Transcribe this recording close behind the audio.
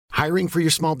Hiring for your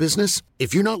small business?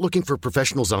 If you're not looking for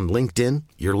professionals on LinkedIn,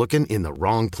 you're looking in the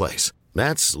wrong place.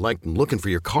 That's like looking for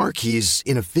your car keys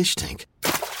in a fish tank.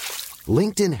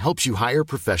 LinkedIn helps you hire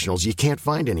professionals you can't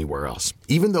find anywhere else,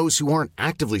 even those who aren't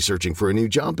actively searching for a new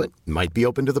job but might be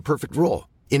open to the perfect role.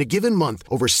 In a given month,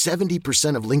 over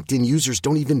 70% of LinkedIn users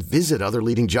don't even visit other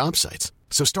leading job sites.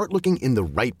 So start looking in the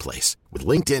right place. With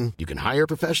LinkedIn, you can hire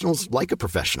professionals like a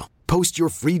professional. Post your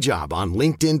free job on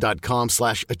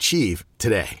linkedin.com/achieve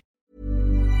today.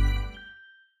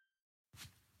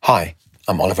 Hi,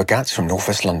 I'm Oliver Gatz from North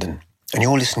West London, and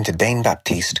you're listening to Dane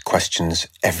Baptiste Questions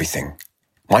Everything.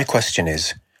 My question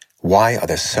is, why are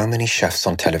there so many chefs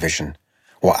on television?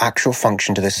 What actual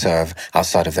function do they serve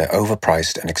outside of their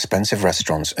overpriced and expensive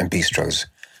restaurants and bistros?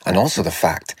 And also the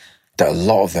fact that a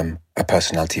lot of them are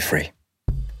personality-free.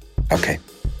 Okay,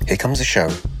 here comes the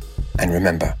show. And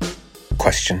remember,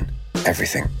 question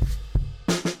everything.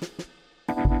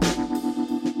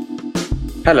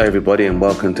 Hello everybody and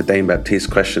welcome to Dane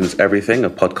Baptiste Questions Everything, a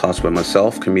podcast where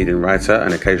myself, comedian, writer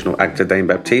and occasional actor Dane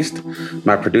Baptiste,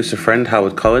 my producer friend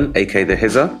Howard Cohen, aka The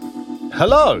Hizzer.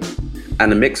 Hello.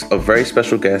 And a mix of very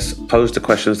special guests pose the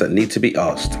questions that need to be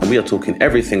asked. And we are talking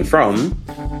everything from...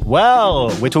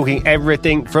 Well, we're talking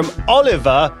everything from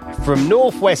Oliver from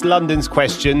North West London's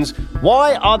questions.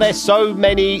 Why are there so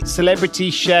many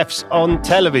celebrity chefs on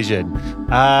television?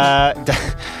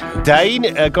 Dane,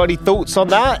 got any thoughts on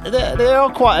that? There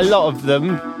are quite a lot of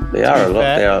them. There are a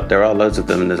lot. There are loads of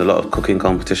them, and there's a lot of cooking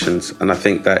competitions. And I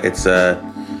think that it's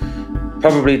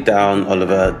probably down,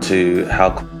 Oliver, to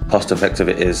how cost-effective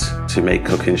it is to make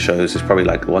cooking shows. It's probably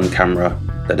like one camera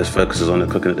that just focuses on the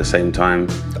cooking at the same time.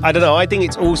 I don't know. I think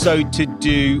it's also to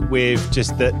do with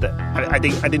just I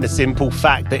think the simple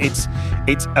fact that it's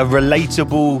a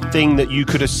relatable thing that you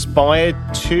could aspire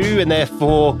to, and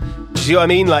therefore, do you see what I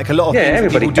mean? Like a lot of things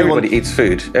everybody eats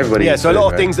food. Everybody eats so food, a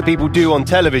lot of things that people do on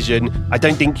television, I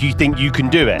don't think you can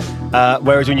do it.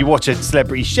 Whereas when you watch a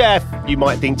celebrity chef, you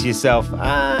might think to yourself,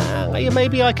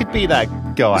 maybe I could be that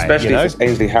guy. Especially if it's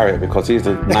Ainsley Harriott, because he's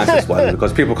the nicest one.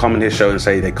 Because people come on his show and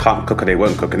say they can't cook or they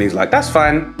won't cook, and he's like, that's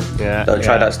fine. Don't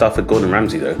try that stuff with Gordon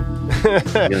Ramsay though.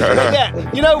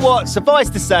 You know what? Suffice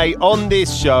to say, on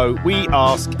this show, we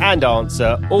ask and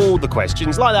answer all the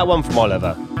questions, like that one from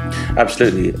Oliver.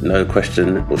 Absolutely, no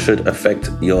question should affect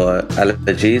your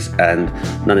allergies, and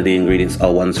none of the ingredients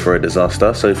are ones for a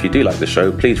disaster. So if you do like the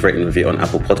show, please rate and review on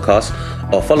Apple Podcasts,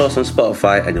 or follow us on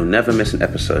Spotify and you'll never miss an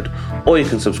episode. Or you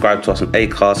can subscribe to us on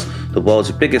Acast, the world's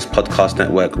biggest podcast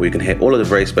network, where you can hear all of the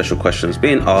very special questions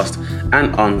being asked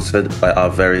and answered by our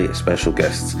very special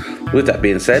guests. With that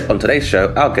being said, on today's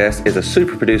show, our guest is a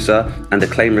super producer and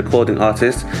acclaimed recording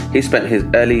artist. He spent his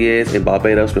early years in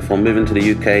Barbados before moving to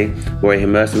the UK, where he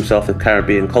immersed himself in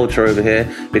Caribbean culture over here,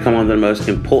 become one of the most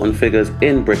important figures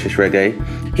in British reggae.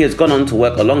 He has gone on to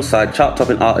work alongside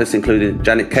chart-topping artists including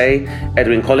Janet Kay,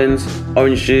 Edwyn Collins,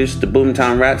 Orange Juice, the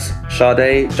Boomtown Rats,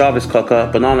 Sade, Jarvis Cocker,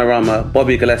 Bananarama,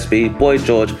 Bobby Gillespie, Boy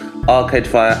George, Arcade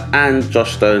Fire and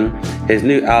Josh Stone. His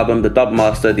new album, The Dub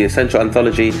Master, The Essential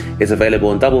Anthology, is available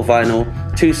on double vinyl,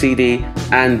 2 CD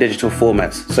and digital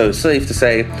formats. So safe to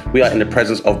say we are in the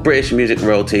presence of British music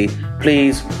royalty.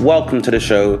 Please welcome to the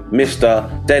show, Mr.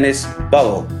 Dennis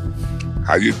Burrell.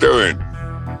 How you doing?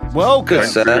 Welcome.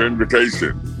 Thanks for your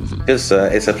invitation. Good, sir.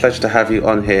 It's a pleasure to have you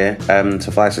on here.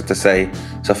 Suffice it to say,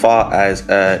 so far as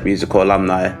musical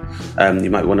alumni, you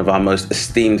might be one of our most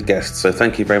esteemed guests. So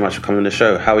thank you very much for coming on the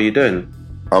show. How are you doing?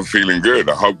 I'm feeling good.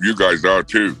 I hope you guys are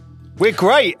too. We're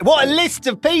great. What a list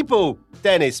of people,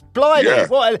 Dennis. Blimey.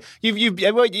 Yeah.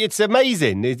 It's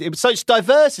amazing. It was such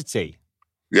diversity.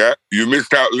 Yeah, you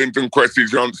missed out Linton Kwesi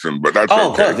Johnson, but that's okay.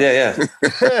 Oh, God, yeah.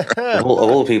 of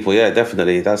all people, yeah,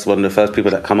 definitely. That's one of the first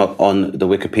people that come up on the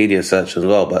Wikipedia search as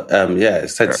well. But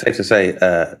it's safe to say,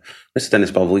 Mr.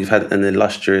 Dennis Burrell, you've had an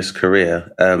illustrious career.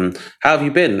 How have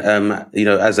you been,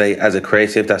 as a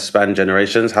creative that spanned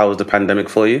generations? How was the pandemic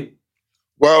for you?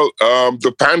 Well,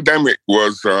 the pandemic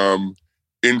was,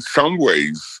 in some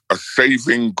ways, a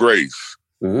saving grace.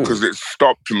 Because it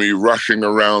stopped me rushing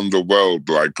around the world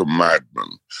like a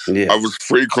madman. Yeah. I was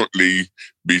frequently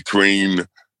between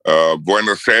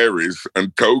Buenos Aires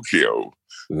and Tokyo.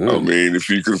 I mean, if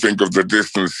you can think of the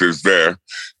distances there.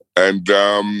 And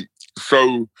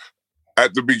so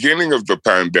at the beginning of the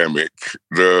pandemic,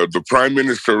 the Prime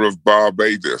Minister of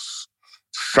Barbados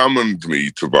summoned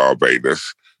me to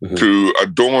Barbados to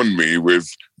adorn me with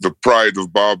the Pride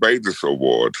of Barbados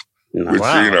Award, which,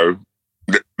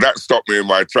 that stopped me in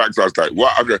my tracks. I was like,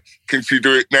 what? Can she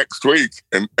do it next week?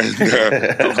 And because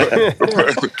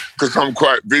I'm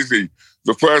quite busy.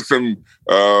 The person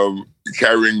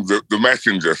carrying the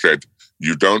messenger said,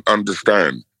 you don't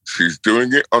understand. she's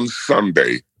doing it on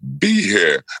Sunday. Be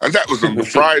here. And that was on the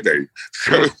Friday.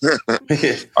 So,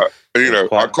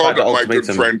 I called up my good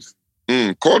friends.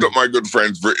 Called up my good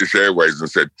friends, British Airways, and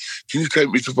said, "Can you take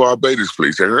me to Barbados,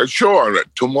 please?" And I said, "Sure,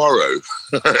 tomorrow."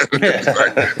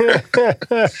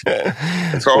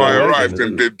 So I arrived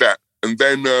and did that. And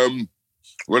then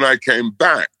when I came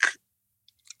back,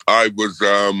 I was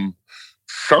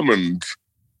summoned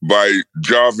by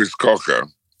Jarvis Cocker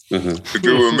to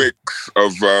do a mix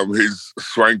of his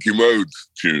Swanky Modes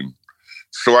tune.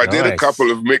 So I did a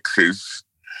couple of mixes.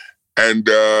 And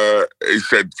he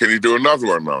said, "Can you do another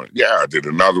one?" I went, "Yeah, I did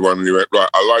another one." And he went, "Right,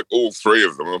 I like all three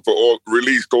of them." And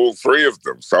released all three of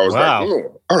them. So I was like,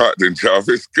 "Oh, all right then,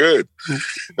 Jarvis, good."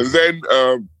 And then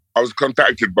I was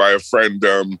contacted by a friend,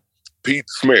 Pete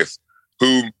Smith,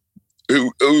 who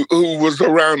was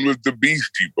around with the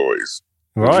Beastie Boys.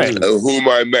 Right. Whom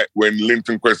I met when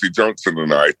Linton Kwesi Johnson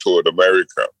and I toured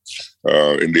America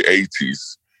in the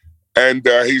 80s. And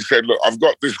he said, "Look, I've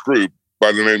got this group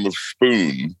by the name of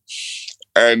Spoon,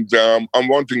 and I'm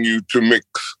wanting you to mix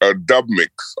a dub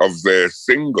mix of their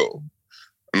single."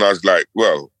 And I was like,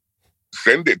 "Well,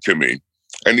 send it to me."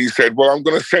 And he said, "Well, I'm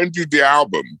going to send you the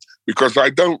album because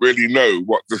I don't really know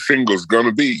what the single's going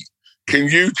to be. Can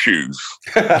you choose?"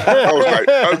 I was like,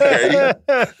 "Okay."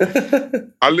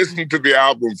 I listened to the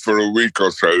album for a week or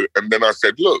so, and then I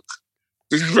said, "Look,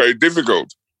 this is very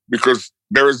difficult because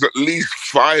there is at least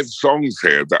 5 songs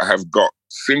here that have got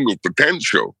single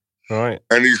potential." Right.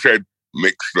 And he said,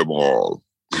 "Mix them all."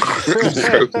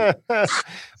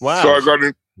 Wow. So I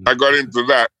got into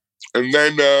that. And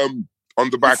then on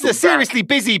the back of that... It's a seriously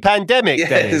busy pandemic,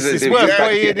 Dennis. It's worth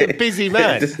being a busy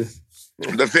man.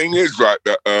 The thing is, right,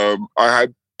 that I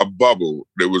had a bubble.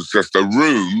 There was just a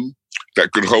room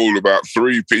that could hold about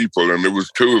 3 people, and there was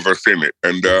 2 of us in it.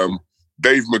 And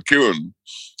Dave McEwen,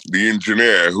 the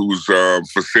engineer whose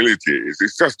facility it is,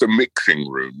 it's just a mixing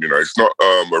room. It's not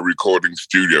a recording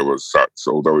studio as such,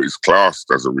 although it's classed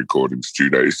as a recording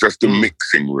studio. It's just a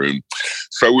mixing room.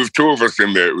 So with 2 of us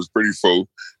in there, it was pretty full.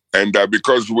 And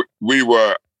because we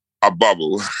were a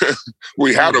bubble,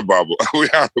 we had a bubble.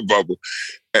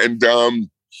 And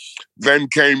then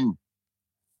came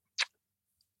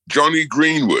Johnny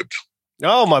Greenwood.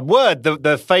 Oh, my word.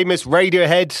 The famous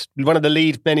Radiohead, one of the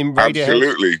lead men in Radiohead.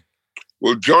 Absolutely.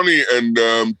 Well, Johnny and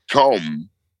Tom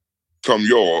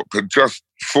York had just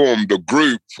formed a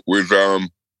group with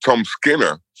Tom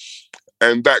Skinner,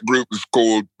 and that group was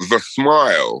called The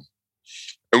Smile.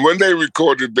 And when they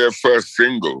recorded their first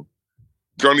single,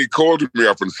 Johnny called me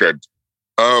up and said,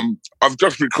 "I've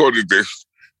just recorded this,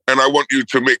 and I want you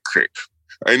to mix it.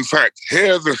 In fact,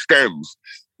 here are the stems."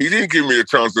 He didn't give me a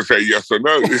chance to say yes or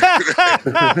no. Here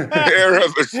are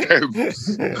the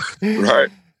stems, right?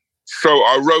 So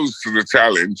I rose to the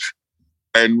challenge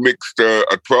and mixed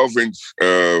a 12-inch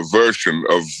version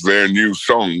of their new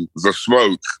song, The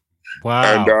Smoke.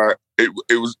 Wow. And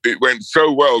it went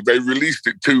so well, they released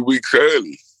it 2 weeks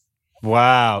early.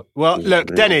 Wow. Well, look,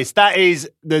 Dennis, that is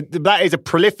a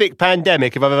prolific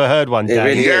pandemic if I've ever heard one. It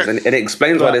really is. And it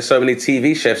explains why there's so many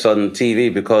TV chefs on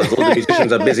TV, because all the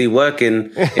musicians are busy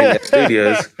working in their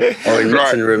studios or in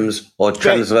mixing rooms or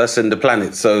transversing the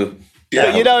planet. So...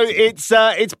 yeah. But,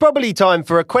 it's probably time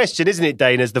for a question, isn't it,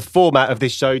 Dane, as the format of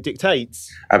this show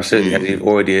dictates? Absolutely. As you've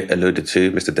already alluded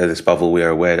to, Mr. Dennis Bovell, we are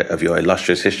aware of your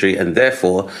illustrious history, and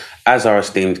therefore, as our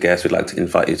esteemed guest, we'd like to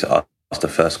invite you to ask the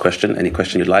first question, any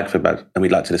question you'd like, and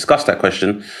we'd like to discuss that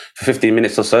question for 15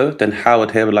 minutes or so. Then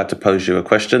Howard here would like to pose you a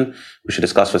question. We should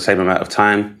discuss for the same amount of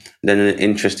time. Then in an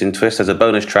interesting twist, as a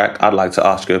bonus track, I'd like to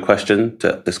ask you a question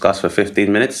to discuss for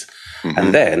 15 minutes. Mm-hmm.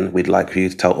 And then we'd like for you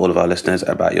to tell all of our listeners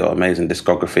about your amazing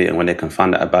discography and when they can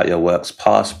find out about your works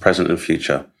past, present, and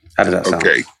future. How does that sound?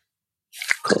 Okay.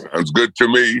 Cool. Sounds good to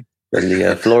me. Then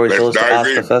the floor is yours to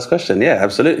ask the first question. Yeah,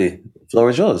 absolutely. The floor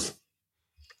is yours.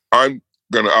 I'm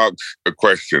going to ask a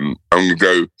question. I'm going to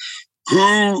go,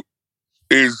 who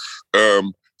is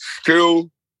still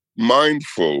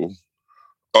mindful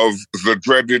of the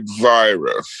dreaded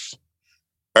virus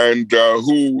and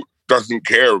who doesn't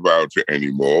care about it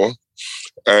anymore?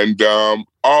 And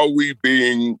are we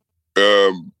being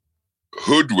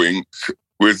hoodwinked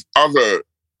with other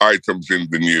items in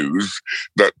the news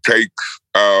that takes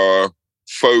our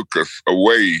focus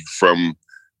away from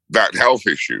that health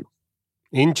issue?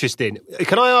 Interesting.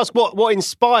 Can I ask what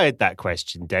inspired that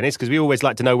question, Dennis? Because we always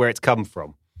like to know where it's come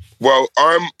from. Well,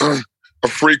 I'm a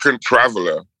frequent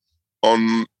traveler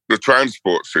on the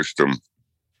transport system.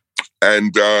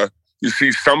 And you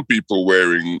see some people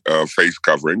wearing face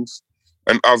coverings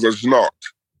and others not.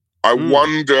 I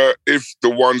wonder if the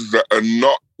ones that are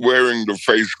not wearing the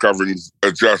face coverings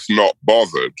are just not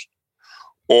bothered,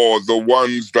 or the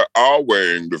ones that are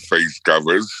wearing the face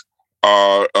covers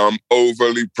are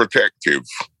overly protective.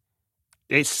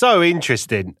 It's so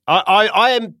interesting.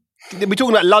 I am. We're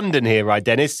talking about London here, right,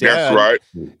 Dennis? Yes, right.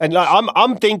 And like,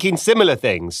 I'm thinking similar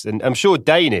things, and I'm sure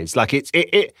Dane is. Like,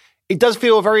 it does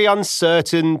feel a very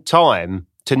uncertain time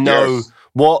to know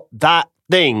what that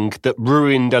thing that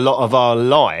ruined a lot of our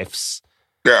lives.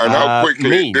 Yeah, and how quickly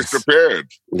means. it disappeared.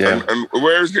 Yeah. And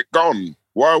where has it gone?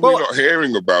 Why are we not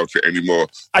hearing about it anymore?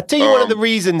 I tell you, one of the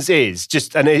reasons is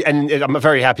just, and I'm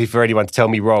very happy for anyone to tell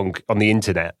me wrong on the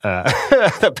internet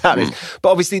about this. But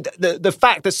obviously, the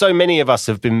fact that so many of us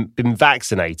have been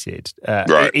vaccinated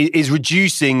is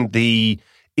reducing the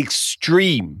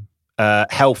extreme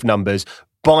health numbers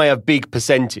by a big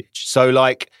percentage. So,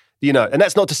 like, you know, and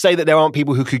that's not to say that there aren't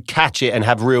people who could catch it and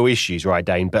have real issues, right,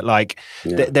 Dane? But like,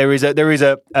 there is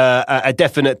a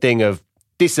definite thing of,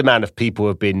 this amount of people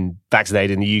have been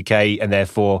vaccinated in the UK, and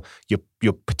therefore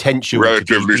your potential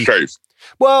relatively safe.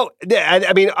 Well,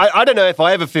 I mean, I don't know if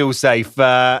I ever feel safe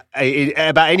about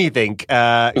anything,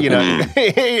 you know,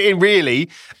 really.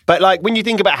 But like, when you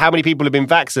think about how many people have been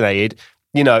vaccinated,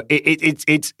 you know,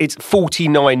 it's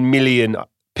 49 million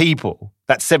people.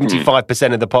 That's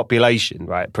 75% of the population,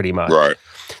 right? Pretty much. Right.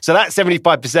 So that's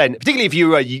 75%. Particularly if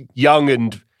you are young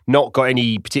and not got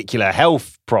any particular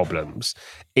health problems,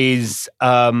 is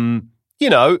you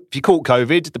know, if you caught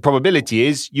COVID, the probability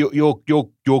is you're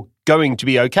going to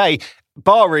be okay,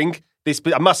 barring this.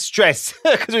 I must stress,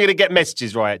 because we're going to get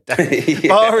messages, right?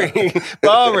 barring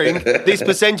this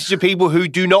percentage of people who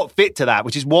do not fit to that,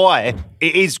 which is why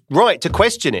it is right to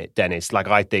question it, Dennis. Like,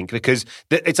 I think, because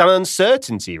it's an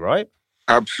uncertainty, right?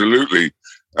 Absolutely,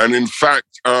 and in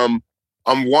fact, I'm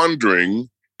wondering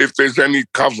if there's any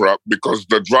cover-up, because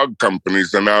the drug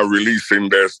companies are now releasing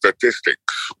their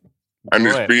statistics. And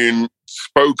it's being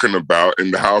spoken about in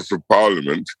the House of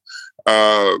Parliament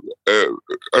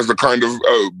as a kind of,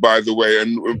 oh, by the way,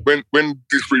 and when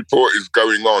this report is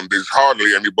going on, there's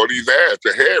hardly anybody there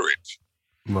to hear it.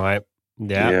 Right.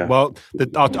 Yeah. Well,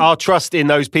 our trust in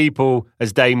those people,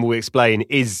 as Dane will explain,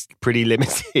 is pretty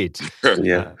limited.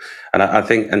 Yeah. And I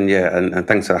think, and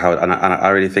thanks for Howard. And I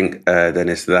really think,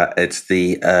 Dennis, that it's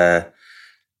the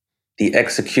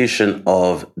execution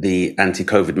of the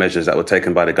anti-COVID measures that were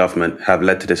taken by the government have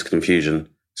led to this confusion.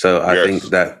 So I think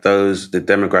that the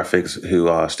demographics who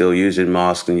are still using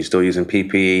masks and you're still using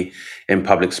PPE in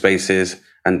public spaces,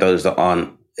 and those that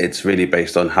aren't, it's really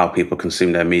based on how people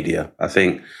consume their media. I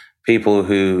think people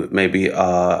who maybe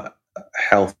are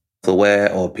health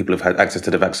aware, or people who've had access to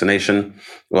the vaccination,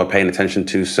 who are paying attention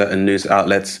to certain news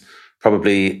outlets,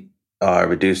 probably are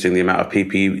reducing the amount of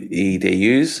PPE they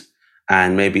use,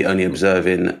 and maybe only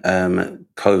observing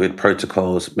COVID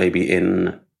protocols maybe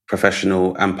in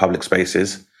professional and public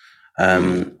spaces.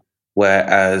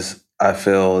 Whereas I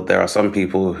feel there are some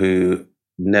people who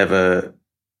never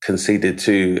conceded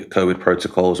to COVID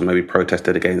protocols and maybe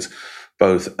protested against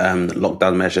both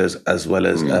lockdown measures as well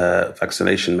as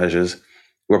vaccination measures,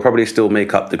 will probably still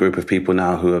make up the group of people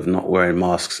now who are not wearing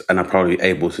masks and are probably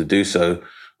able to do so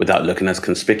without looking as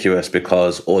conspicuous,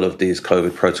 because all of these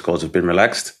COVID protocols have been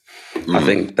relaxed. I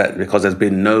think that because there's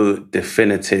been no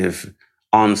definitive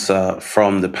answer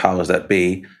from the powers that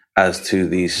be as to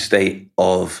the state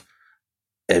of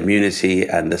immunity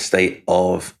and the state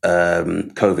of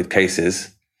COVID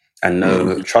cases, and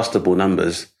no trustable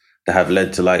numbers, that have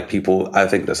led to, like, people, I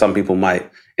think that some people might,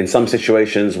 in some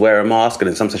situations, wear a mask, and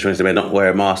in some situations they may not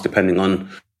wear a mask, depending on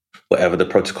whatever the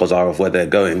protocols are of where they're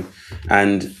going.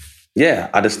 And yeah,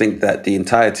 I just think that the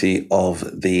entirety of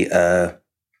the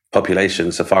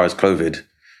population, so far as COVID,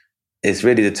 is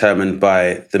really determined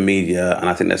by the media, and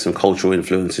I think there's some cultural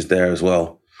influences there as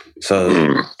well.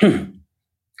 So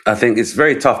I think it's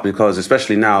very tough, because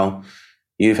especially now,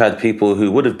 you've had people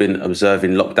who would have been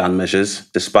observing lockdown measures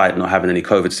despite not having any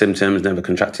COVID symptoms, never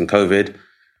contracting COVID,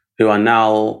 who are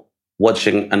now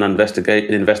watching an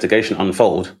investigation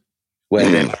unfold, where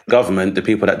the government, the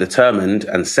people that determined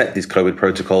and set these COVID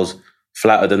protocols,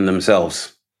 flatter than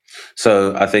themselves.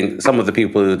 So I think some of the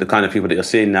people, the kind of people that you're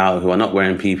seeing now who are not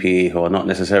wearing PPE, who are not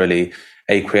necessarily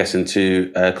acquiescing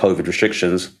to COVID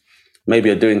restrictions,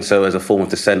 maybe are doing so as a form of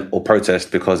dissent or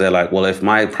protest, because they're like, well, if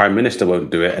my prime minister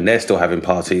won't do it and they're still having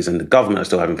parties and the government are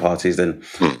still having parties, then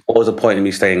what was the point in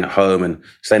me staying at home and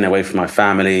staying away from my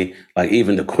family? Like,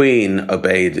 even the Queen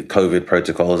obeyed COVID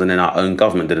protocols and then our own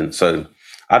government didn't. So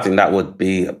I think that would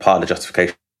be a part of the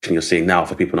justification you're seeing now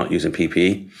for people not using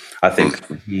PPE. I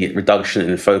think the reduction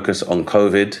in focus on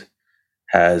COVID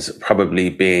has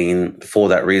probably been for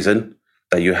that reason,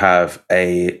 that you have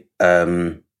a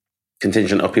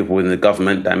contingent of people within the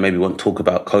government that maybe won't talk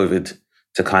about COVID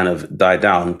to kind of die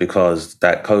down, because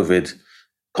that COVID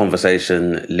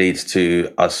conversation leads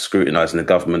to us scrutinizing the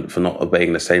government for not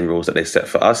obeying the same rules that they set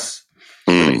for us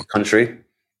in the country.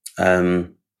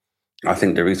 I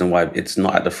think the reason why it's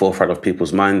not at the forefront of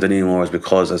people's minds anymore is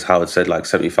because, as Howard said, like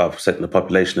 75% of the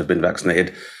population have been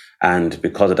vaccinated. And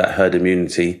because of that herd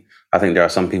immunity, I think there are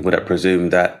some people that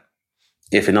presume that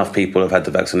if enough people have had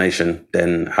the vaccination,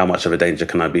 then how much of a danger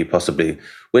can I be possibly?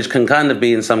 Which can kind of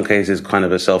be, in some cases, kind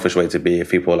of a selfish way to be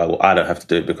if people are like, well, I don't have to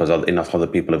do it because enough other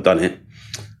people have done it,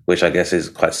 which I guess is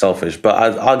quite selfish. But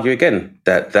I'd argue again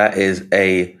that that is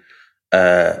a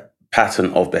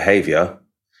pattern of behavior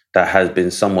that has been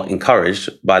somewhat encouraged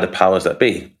by the powers that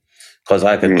be. Because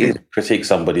I could critique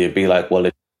somebody and be like, well,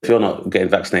 if you're not getting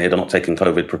vaccinated or not taking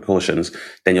COVID precautions,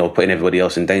 then you're putting everybody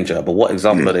else in danger. But what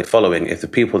example are they following if the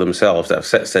people themselves that have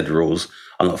set said rules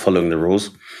are not following the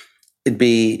rules? It'd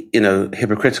be,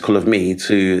 hypocritical of me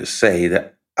to say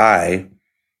that I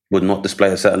would not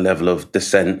display a certain level of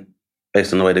dissent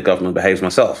based on the way the government behaves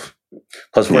myself.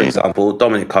 Because, for example,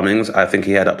 Dominic Cummings, I think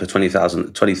he had up to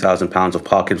 £20,000 of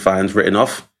parking fines written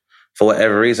off for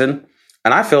whatever reason.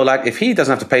 And I feel like if he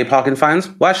doesn't have to pay parking fines,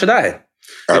 why should I?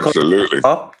 Absolutely.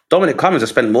 Dominic Cummings has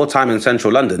spent more time in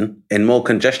central London in more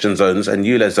congestion zones and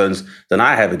ULEZ zones than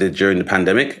I ever did during the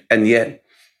pandemic. And yet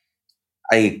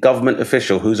a government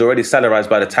official who's already salarized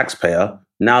by the taxpayer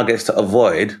now gets to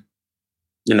avoid,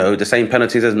 the same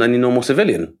penalties as any normal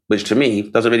civilian, which to me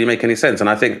doesn't really make any sense. And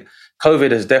I think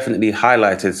COVID has definitely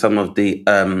highlighted some of the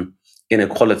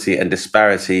inequality and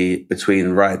disparity between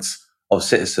rights of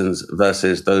citizens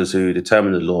versus those who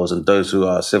determine the laws and those who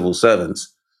are civil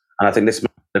servants. And I think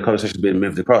the conversation is being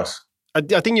moved across. I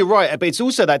think you're right, but it's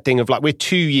also that thing of like, we're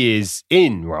 2 years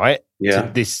in, right? Yeah.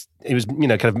 To this, it was,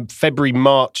 kind of February,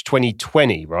 March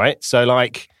 2020, right? So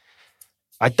like,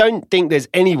 I don't think there's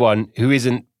anyone who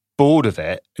isn't bored of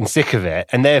it and sick of it.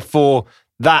 And therefore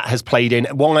that has played in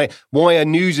why a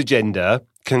news agenda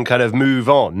can kind of move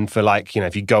on for like,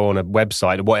 if you go on a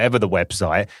website or whatever the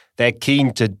website, they're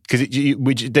keen to, because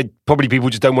probably people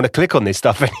just don't want to click on this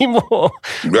stuff anymore.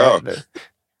 Yeah.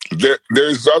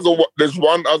 There's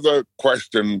one other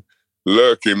question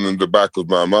lurking in the back of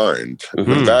my mind,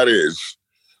 and that is,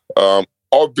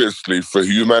 obviously for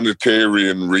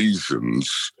humanitarian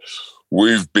reasons,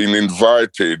 we've been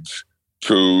invited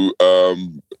to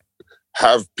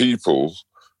have people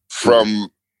from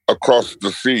across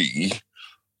the sea,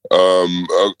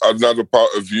 another part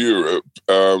of Europe,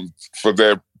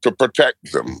 to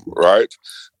protect them, right?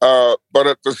 But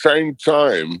at the same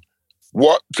time,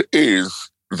 what is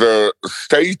the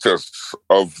status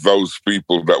of those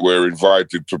people that we're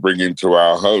invited to bring into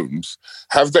our homes?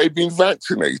 Have they been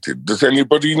vaccinated? Does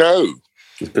anybody know?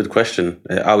 It's a good question.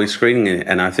 Are we screening it?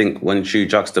 And I think once you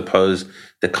juxtapose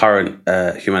the current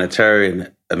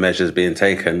humanitarian measures being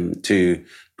taken to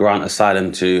grant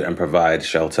asylum to and provide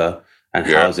shelter and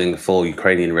housing for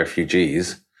Ukrainian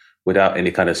refugees without any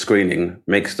kind of screening,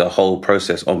 makes the whole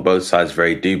process on both sides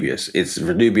very dubious. It's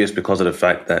dubious because of the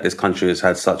fact that this country has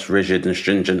had such rigid and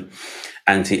stringent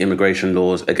anti-immigration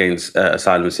laws against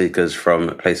asylum seekers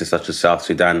from places such as South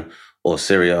Sudan or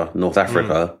Syria, North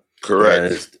Africa. Correct.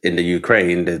 Whereas in the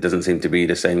Ukraine, there doesn't seem to be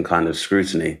the same kind of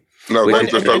scrutiny. No, and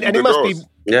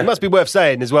it must be worth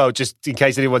saying as well, just in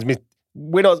case anyone's missed,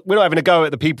 we're not having a go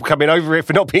at the people coming over it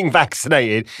for not being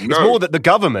vaccinated. No. It's more that the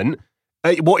government.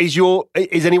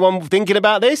 Is anyone thinking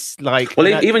about this? Like, well,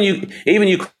 even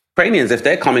Ukrainians, if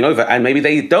they're coming over and maybe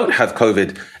they don't have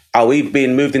COVID, are we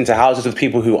being moved into houses with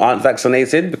people who aren't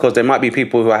vaccinated? Because there might be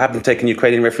people who haven't taken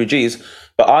Ukrainian refugees,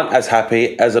 but aren't as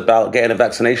happy as about getting a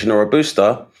vaccination or a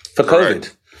booster for COVID.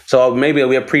 Right. So maybe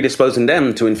we are predisposing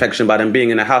them to infection by them being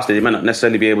in a house that they might not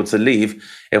necessarily be able to leave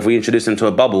if we introduce them to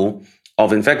a bubble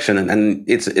of infection. And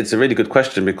it's a really good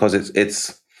question, because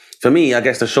it's for me, I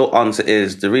guess the short answer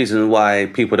is the reason why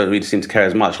people don't really seem to care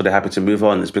as much or they're happy to move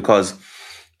on is because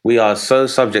we are so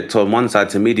subject to, on one side,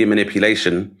 to media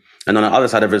manipulation, and on the other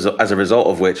side, as a result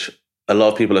of which, a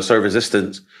lot of people are so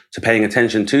resistant to paying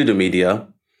attention to the media,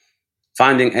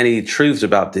 finding any truths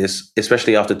about this,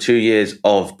 especially after 2 years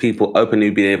of people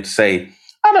openly being able to say,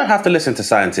 I don't have to listen to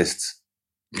scientists.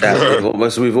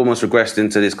 We've almost regressed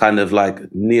into this kind of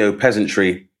like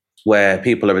neo-peasantry where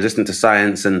people are resistant to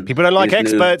science and people don't like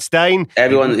experts, Dane.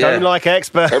 Everyone don't like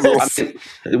experts.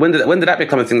 When did that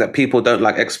become a thing that people don't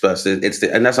like experts? And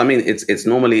that's what I mean. It's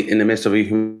normally in the midst of a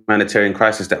humanitarian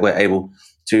crisis that we're able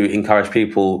to encourage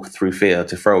people through fear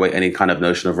to throw away any kind of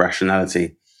notion of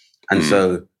rationality. And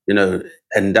so,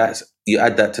 and that's, you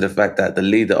add that to the fact that the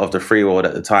leader of the free world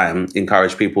at the time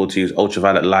encouraged people to use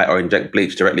ultraviolet light or inject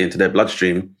bleach directly into their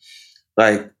bloodstream.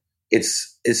 Like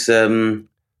it's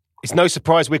It's no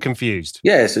surprise we're confused.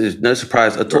 Yes, it's no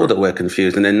surprise at all that we're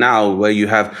confused. And then now where you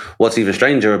have what's even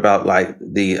stranger about like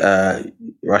the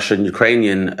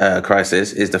Russian-Ukrainian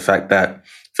crisis is the fact that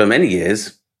for many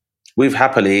years, we've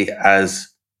happily, as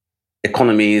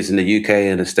economies in the UK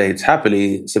and the States,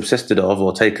 happily subsisted of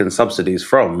or taken subsidies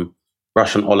from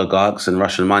Russian oligarchs and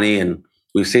Russian money. And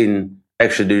we've seen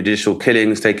extrajudicial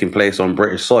killings taking place on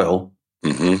British soil.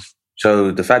 Mm-hmm.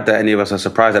 So the fact that any of us are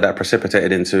surprised that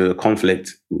precipitated into a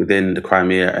conflict within the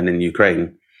Crimea and in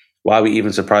Ukraine, why are we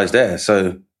even surprised there?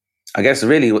 So I guess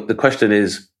really the question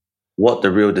is what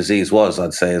the real disease was,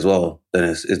 I'd say as well,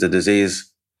 Dennis. Is the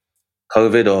disease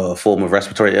COVID or a form of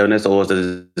respiratory illness, or was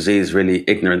the disease really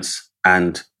ignorance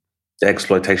and the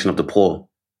exploitation of the poor?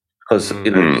 Because,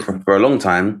 for a long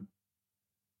time,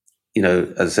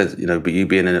 as I said, but you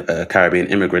being a Caribbean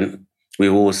immigrant, we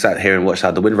all sat here and watched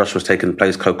how the Windrush was taking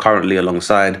place concurrently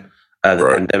alongside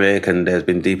the pandemic, and there's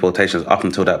been deportations up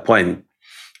until that point.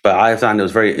 But I found it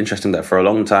was very interesting that for a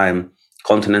long time,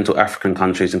 continental African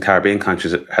countries and Caribbean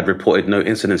countries had reported no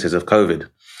incidences of COVID.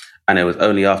 And it was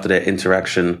only after their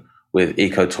interaction with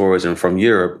ecotourism from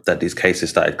Europe that these cases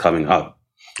started coming up.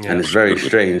 Yeah, and it's very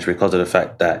strange because of the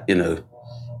fact that,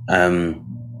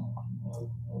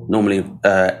 normally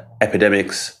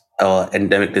epidemics or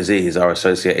endemic disease are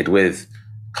associated with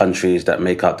countries that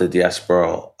make up the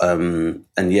diaspora. And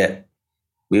yet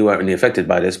we weren't really affected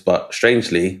by this, but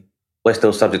strangely, we're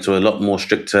still subject to a lot more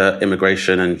stricter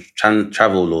immigration and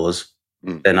travel laws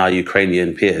than our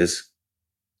Ukrainian peers,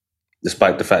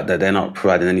 despite the fact that they're not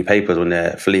providing any papers when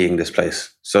they're fleeing this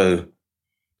place. So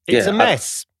it's a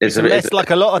mess. It's a mess like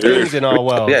a lot of things in our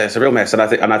world. Yeah, it's a real mess. And I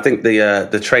think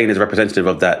the train is representative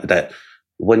of that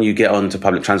when you get onto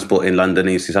public transport in London,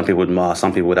 you see some people with masks,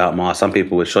 some people without masks, some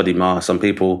people with shoddy masks, some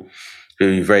people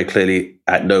who very clearly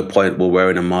at no point were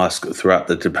wearing a mask throughout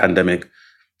the pandemic.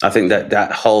 I think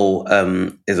that whole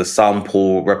is a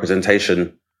sample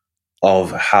representation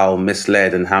of how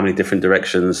misled and how many different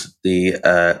directions the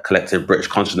collective British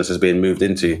consciousness is being moved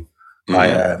into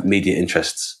by media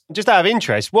interests. Just out of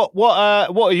interest, what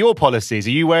are your policies?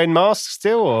 Are you wearing masks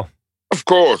still? Or? Of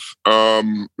course,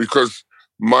 because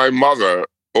my mother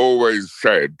always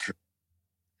said,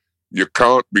 you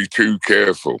can't be too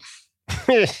careful.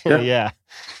 Yeah.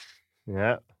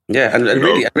 And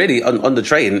really on the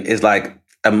train is like,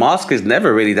 a mask is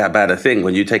never really that bad a thing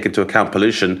when you take into account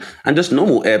pollution and just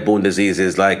normal airborne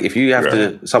diseases. Like if you have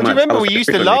to, do you remember we used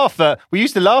to laugh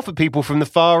at people from the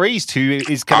Far East who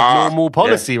is kind of normal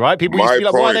policy, right? People used to be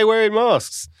like, why are they wearing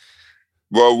masks?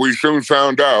 Well, we soon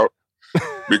found out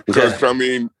because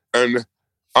and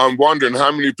I'm wondering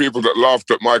how many people that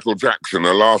laughed at Michael Jackson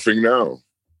are laughing now.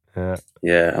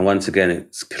 Yeah, and once again,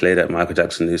 it's clear that Michael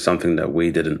Jackson knew something that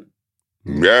we didn't.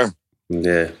 Yeah.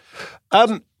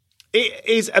 It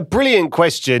is a brilliant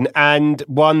question, and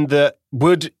one that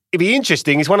would be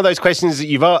interesting. It's one of those questions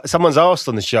that someone's asked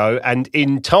on the show, and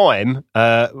in time,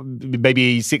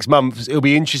 maybe 6 months, it'll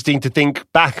be interesting to think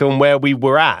back on where we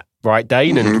were at, right,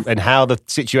 Dane, and how the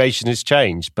situation has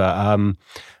changed. But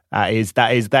that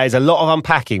is a lot of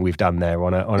unpacking we've done there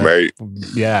on a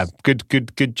yeah,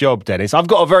 good job, Dennis. I've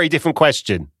got a very different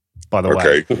question, by the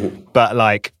way,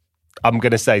 but I'm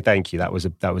going to say thank you. That was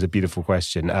a beautiful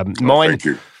question. Thank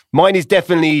you. Mine is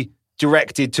definitely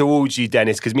directed towards you,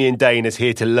 Dennis, because me and Dane is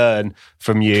here to learn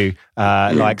from you,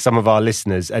 like some of our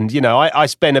listeners. And, I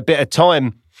spent a bit of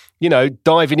time,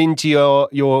 diving into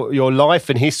your life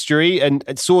and history and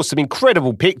saw some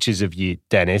incredible pictures of you,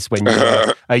 Dennis, when you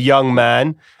were a young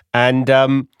man. And,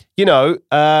 I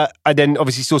then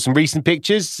obviously saw some recent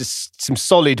pictures, some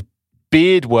solid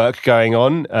beard work going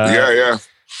on.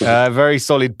 Very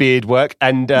solid beard work,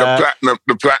 and the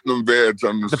platinum beards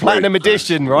on the platinum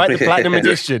edition, right? The platinum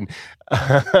edition.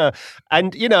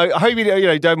 And I hope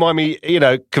you don't mind me,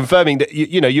 confirming that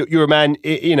you're a man.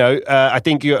 I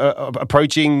think you're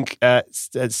approaching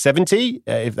 70.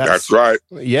 If that's right.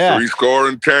 Yeah, 3 score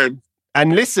and 10.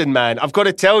 And listen, man, I've got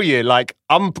to tell you,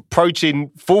 I'm approaching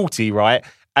 40, right?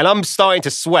 And I'm starting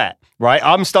to sweat, right?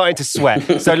 I'm starting to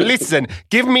sweat. So listen,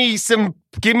 give me some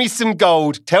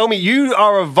gold. Tell me, you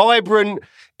are a vibrant,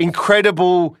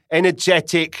 incredible,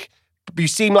 energetic. You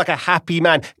seem like a happy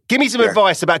man. Give me some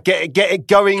advice about get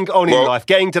going on in life,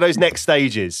 getting to those next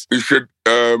stages. You should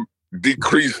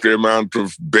decrease the amount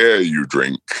of beer you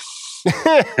drink.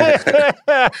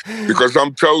 Because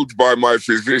I'm told by my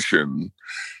physician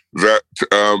that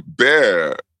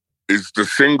beer is the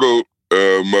single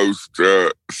most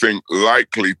thing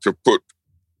likely to put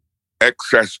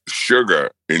excess sugar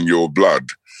in your blood,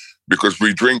 because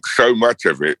we drink so much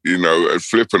of it,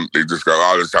 flippantly just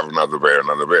go, let's have another beer.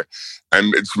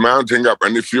 And it's mounting up.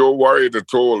 And if you're worried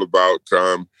at all about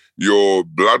your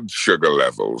blood sugar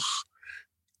levels,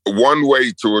 one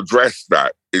way to address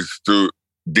that is to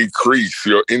decrease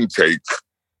your intake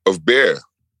of beer.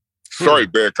 Sorry,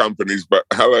 beer companies, but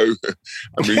hello.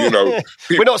 I mean, you know...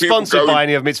 We're not sponsored by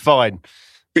any of them, it's fine.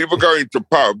 People go into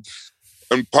pubs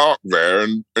and park there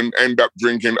and end up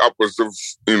drinking upwards of,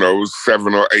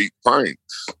 7 or 8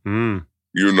 pints, and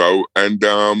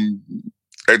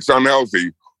it's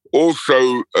unhealthy.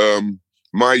 Also,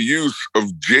 my use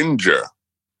of ginger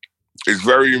is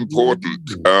very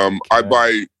important. I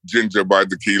buy ginger by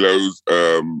the kilos,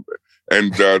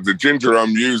 and the ginger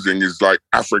I'm using is like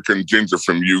African ginger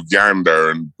from Uganda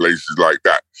and places like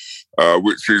that,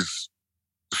 which is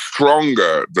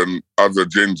stronger than other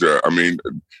ginger. I mean,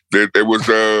 there was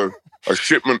a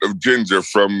shipment of ginger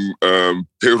from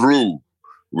Peru,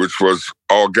 which was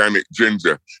organic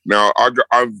ginger. Now,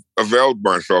 I've availed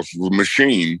myself of a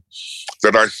machine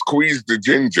that I squeeze the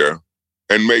ginger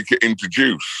and make it into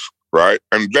juice, right?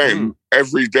 And then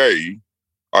every day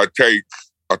I take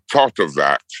a tot of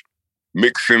that,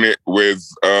 mixing it with,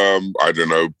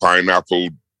 pineapple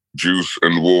juice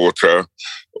and water,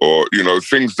 or,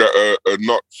 things that are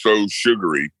not so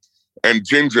sugary. And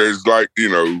ginger is like,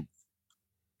 the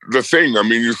thing. I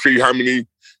mean, you see how many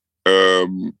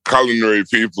culinary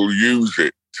people use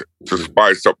it to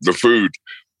spice up the food,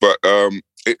 but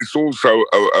it's also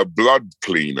a blood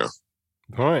cleaner.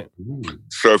 Right.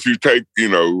 So if you take,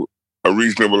 a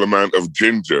reasonable amount of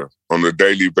ginger on a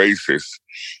daily basis,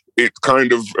 it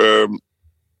kind of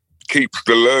keeps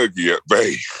the lurgy at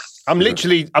bay.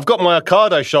 I've got my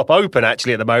Ocado shop open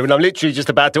actually at the moment. I'm literally just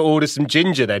about to order some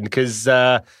ginger then, because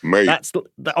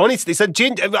honestly, so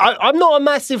ginger, I'm not a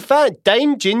massive fan.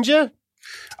 Dane, ginger?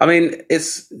 I mean,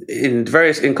 it's in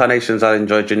various incarnations. I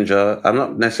enjoy ginger. I'm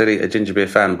not necessarily a ginger beer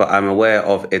fan, but I'm aware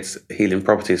of its healing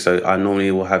properties. So I normally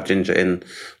will have ginger in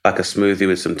like a smoothie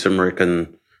with some turmeric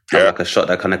and have like a shot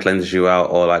that kind of cleanses you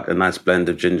out, or like a nice blend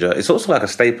of ginger. It's also like a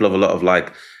staple of a lot of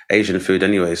like Asian food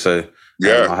anyway. So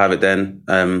I'll have it then.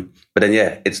 But then,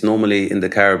 it's normally in the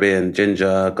Caribbean,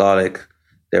 ginger, garlic.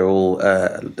 They're all,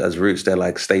 as roots, they're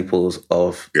like staples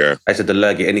of, I said, the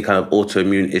lurgy, any kind of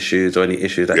autoimmune issues or any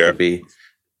issues that could be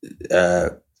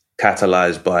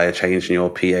catalyzed by a change in your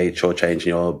pH or change in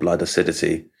your blood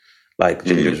acidity. Like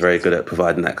ginger is very good at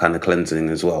providing that kind of cleansing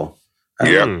as well.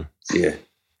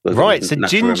 Right, so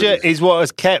ginger is what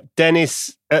has kept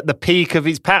Dennis at the peak of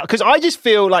his power. Because I just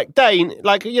feel like, Dane,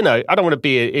 like, I don't want to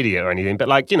be an idiot or anything, but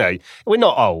like, we're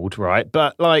not old, right?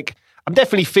 But like, I'm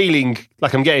definitely feeling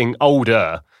like I'm getting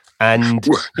older. And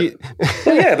but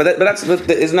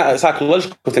isn't that a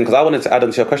psychological thing? Because I wanted to add on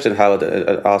to your question, Howard,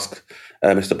 ask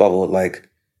Mr. Bubble, like,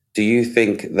 do you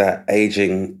think that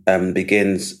aging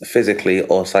begins physically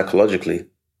or psychologically?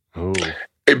 Ooh.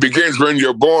 It begins when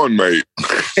you're born, mate.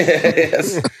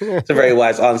 Yes, it's a very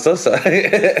wise answer. So, so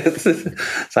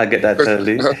I get that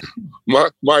totally.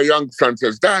 My young son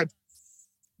says, Dad,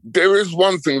 there is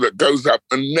one thing that goes up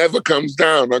and never comes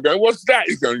down. I go, what's that?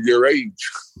 He's going, your age.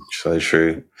 So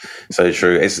true. So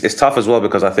true. It's tough as well,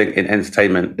 because I think in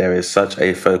entertainment, there is such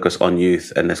a focus on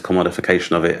youth and this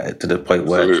commodification of it to the point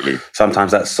where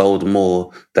sometimes that's sold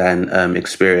more than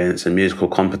experience and musical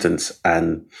competence.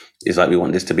 And it's like, we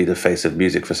want this to be the face of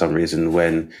music for some reason,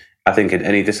 when I think in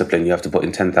any discipline, you have to put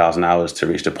in 10,000 hours to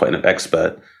reach the point of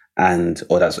expert.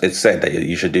 It's said that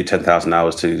you should do 10,000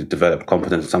 hours to develop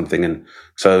competence in something. And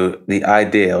so the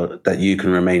idea that you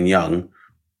can remain young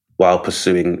while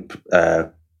pursuing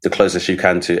the closest you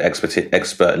can to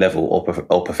expert level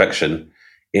or perfection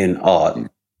in art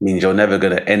means you're never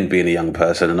going to end being a young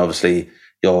person. And obviously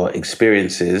your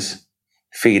experiences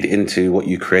feed into what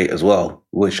you create as well,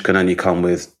 which can only come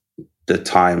with the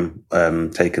time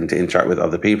taken to interact with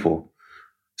other people.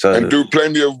 So, and do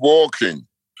plenty of walking.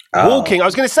 Walking, I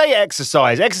was going to say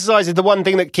exercise. Exercise is the one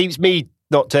thing that keeps me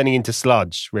not turning into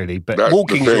sludge, really. But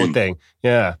walking's your thing.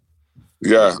 Yeah.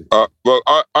 Yeah. Well,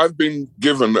 I've been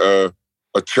given a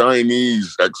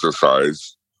Chinese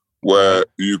exercise where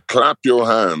you clap your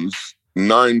hands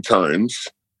 9 times,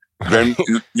 then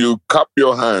you cup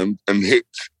your hand and hit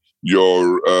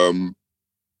your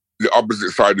the opposite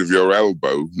side of your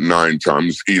elbow 9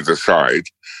 times either side.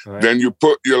 Right. Then you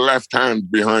put your left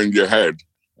hand behind your head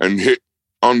and hit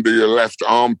under your left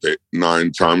armpit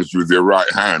 9 times with your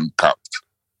right hand cupped.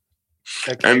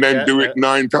 Okay, and then do it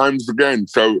 9 times again.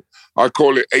 So I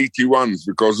call it 81s,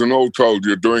 because in all told,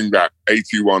 you're doing that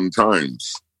 81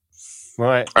 times.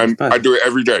 Right. And I do it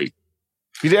every day.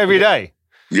 You do it every day?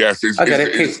 Yes.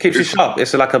 It keeps you sharp.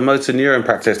 It's like a motor neuron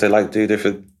practice. They like do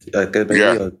different...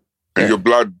 And your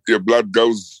blood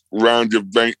goes around your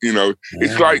vein,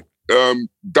 It's like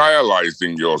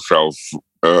dialyzing yourself,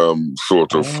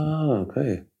 sort of. Oh,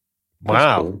 okay.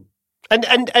 Wow. Cool.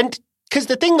 And because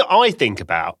the thing that I think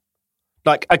about,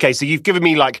 like, okay, so you've given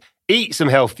me like, eat some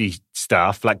healthy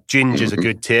stuff, like ginger's a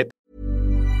good tip.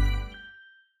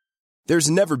 There's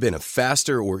never been a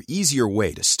faster or easier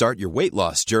way to start your weight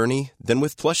loss journey than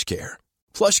with PlushCare.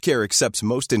 PlushCare accepts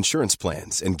most insurance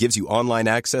plans and gives you online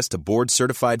access to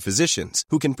board-certified physicians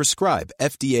who can prescribe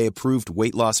FDA-approved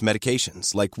weight loss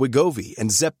medications like Wegovy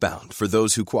and Zepbound for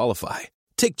those who qualify.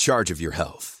 Take charge of your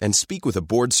health and speak with a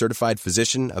board-certified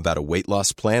physician about a weight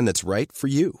loss plan that's right for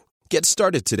you. Get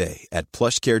started today at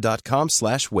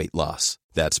plushcare.com/weight-loss.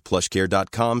 That's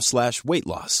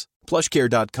plushcare.com/weight-loss.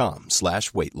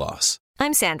 plushcare.com/weight-loss.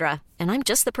 I'm Sandra, and I'm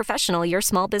just the professional your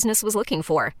small business was looking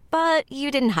for. But you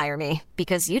didn't hire me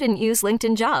because you didn't use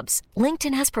LinkedIn Jobs.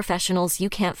 LinkedIn has professionals you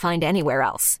can't find anywhere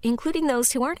else, including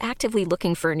those who aren't actively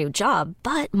looking for a new job,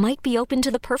 but might be open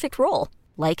to the perfect role,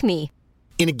 like me.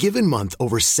 In a given month,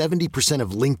 over 70%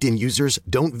 of LinkedIn users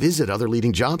don't visit other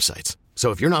leading job sites. So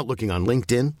if you're not looking on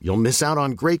LinkedIn, you'll miss out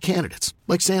on great candidates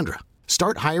like Sandra.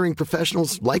 Start hiring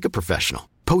professionals like a professional.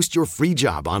 Post your free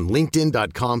job on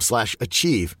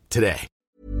linkedin.com/achieve today.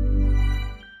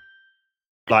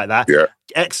 Like that. Yeah.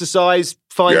 Exercise,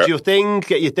 find your thing,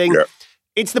 get your thing. Yeah.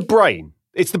 It's the brain.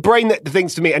 It's the brain that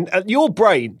thinks to me. And your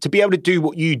brain, to be able to do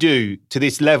what you do to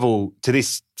this level, to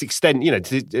this extent, you know,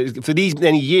 for these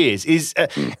many years, is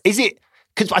it...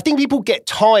 Because I think people get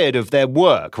tired of their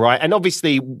work, right? And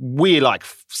obviously, we're like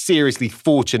seriously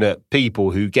fortunate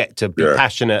people who get to be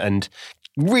passionate and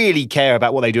really care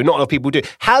about what they do. Not a lot of people do.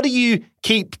 How do you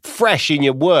keep fresh in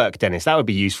your work, Dennis? That would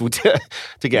be useful to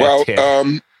get a tip.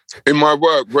 In my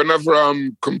work, whenever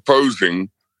I'm composing,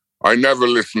 I never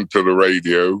listen to the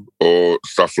radio or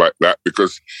stuff like that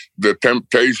because the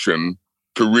temptation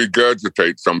to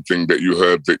regurgitate something that you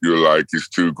heard that you like is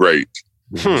too great.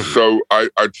 So I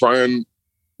try and,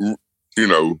 you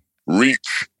know,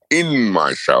 reach in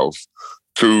myself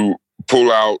to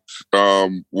pull out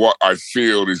what I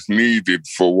feel is needed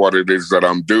for what it is that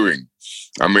I'm doing.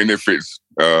 I mean, if it's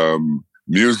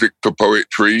music to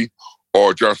poetry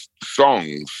or just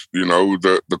songs, you know,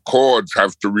 the chords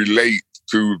have to relate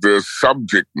to the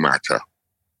subject matter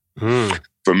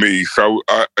for me. So,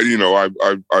 I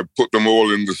put them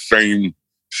all in the same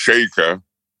shaker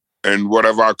and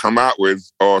whatever I come out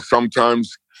with, or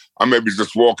sometimes I may be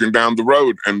just walking down the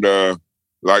road and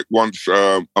like once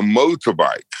a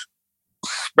motorbike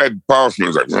sped past me, I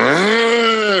was like,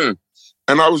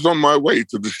 and I was on my way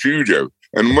to the studio.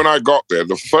 And when I got there,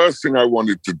 the first thing I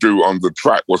wanted to do on the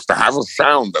track was to have a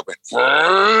sound that went,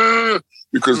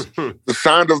 because the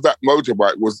sound of that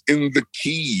motorbike was in the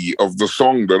key of the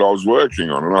song that I was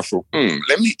working on. And I thought,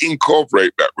 let me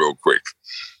incorporate that real quick.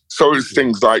 So it's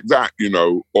things like that, you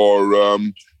know, or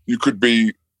you could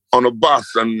be on a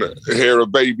bus and hear a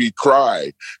baby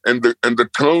cry, and the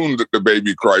tone that the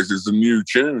baby cries is a new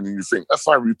tune, and you think, if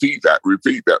I repeat that,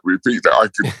 I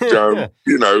could,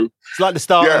 you know. It's like the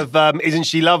start of Isn't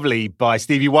She Lovely by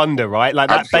Stevie Wonder, right? Like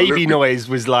that Absolutely. baby noise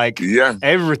was like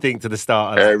everything to the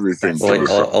start of everything.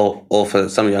 Or for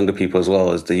some younger people as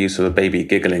well, is the use of a baby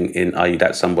giggling in Are You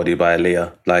That Somebody by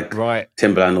Aaliyah. Like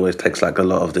Timbaland always takes like a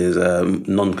lot of these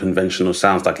non-conventional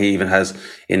sounds. Like he even has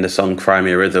in the song Cry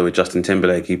Me a River with Justin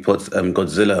Timberlake, he puts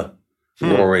Godzilla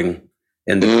roaring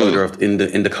in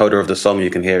the coda of the song.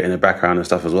 You can hear it in the background and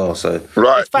stuff as well. So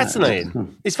it's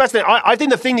fascinating. It's fascinating. I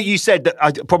think the thing that you said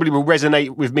that probably will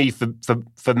resonate with me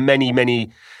for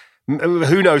many.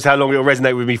 Who knows how long it will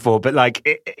resonate with me for? But like,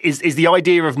 is the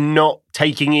idea of not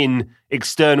taking in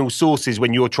external sources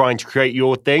when you're trying to create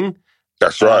your thing.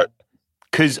 That's right.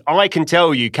 Because I can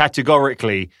tell you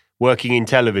categorically, working in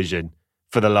television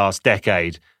for the last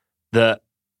decade, that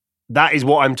is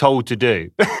what I'm told to do.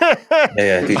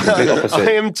 The opposite.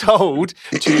 I am told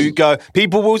to go.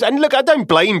 People will, and look, I don't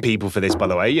blame people for this, by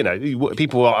the way. You know,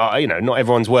 people are, you know, not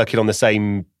everyone's working on the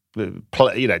same.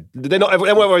 You know,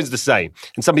 everyone's the same,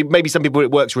 and maybe some people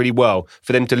it works really well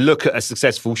for them to look at a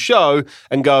successful show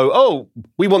and go, "Oh,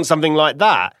 we want something like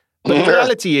that." But the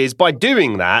reality is, by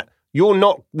doing that, you're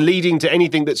not leading to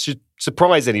anything that should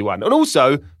surprise anyone. And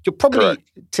also, you're probably,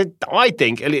 I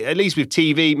think, at least with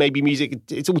TV, maybe music,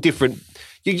 it's all different.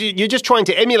 You're just trying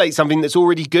to emulate something that's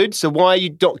already good. So why are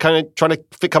you not kind of trying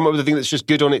to come up with a thing that's just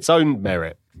good on its own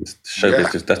merit? That's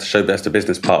the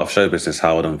business part of show business,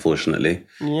 Howard, unfortunately.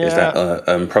 Yeah. Is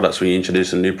that products, when you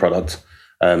introduce a new product,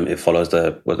 it follows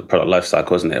the product life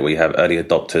cycle, isn't it? We have early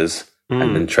adopters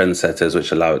and then trendsetters,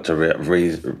 which allow it to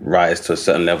rise to a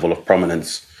certain level of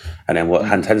prominence. And then what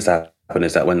tends to happen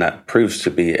is that when that proves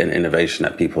to be an innovation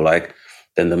that people like,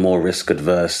 then the more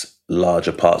risk-adverse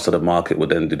larger parts of the market would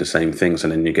then do the same things,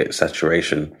 and then you get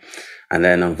saturation. And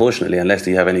then, unfortunately, unless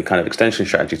you have any kind of extension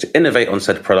strategy to innovate on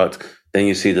said product, then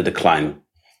you see the decline,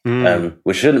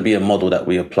 which shouldn't be a model that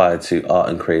we apply to art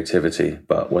and creativity.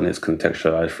 But when it's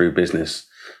contextualized through business,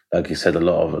 like you said, a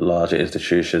lot of larger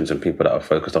institutions and people that are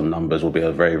focused on numbers will be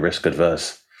very risk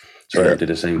adverse. So they do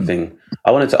the same thing.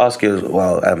 I wanted to ask you as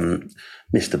well,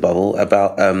 Mr. Bubble,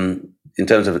 about in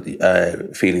terms of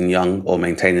feeling young or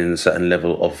maintaining a certain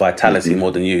level of vitality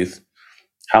more than youth.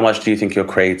 How much do you think your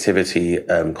creativity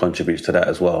contributes to that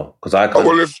as well? Because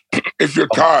if you're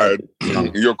tired,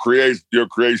 your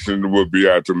creation will be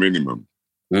at a minimum.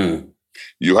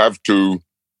 You have to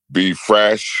be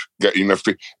fresh, get enough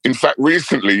to. In fact,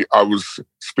 recently I was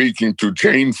speaking to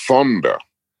Jane Fonda.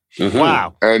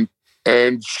 Wow,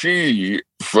 and she,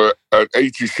 for an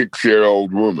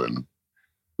 86-year-old woman,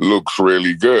 looks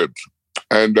really good.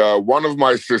 And one of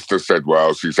my sisters said,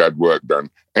 "Well, she's had work done,"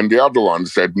 and the other one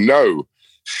said, "No."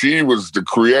 She was the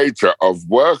creator of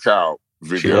workout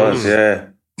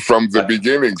videos from the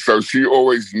beginning. So she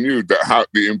always knew that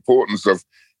the importance of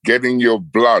getting your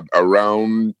blood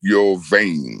around your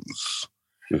veins.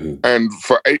 And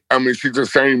she's the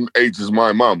same age as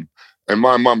my mum. And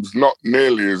my mum's not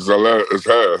nearly as alert as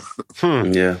her.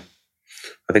 Yeah.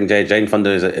 I think Jane Fonda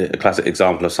is a classic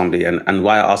example of somebody. And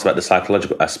why I asked about the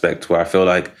psychological aspect, where I feel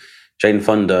like Jane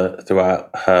Fonda, throughout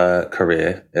her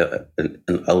career,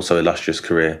 and also illustrious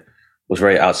career, was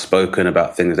very outspoken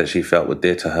about things that she felt were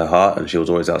dear to her heart, and she was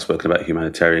always outspoken about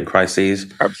humanitarian crises.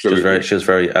 Absolutely. She was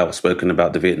very outspoken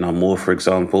about the Vietnam War, for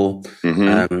example,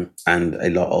 and a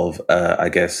lot of,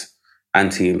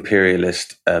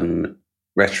 anti-imperialist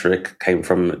rhetoric came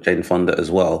from Jane Fonda as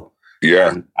well. Yeah,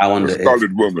 and I wonder, a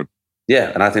solid woman.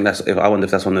 Yeah, and I think I wonder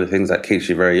if that's one of the things that keeps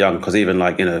you very young, because even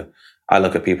I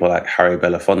look at people like Harry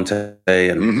Belafonte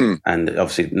and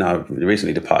obviously now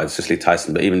recently departed Cicely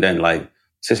Tyson, but even then, like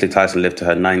Cicely Tyson lived to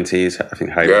her 90s. I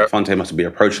think Harry Belafonte must be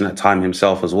approaching that time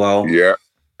himself as well. Yeah.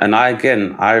 And I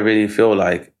really feel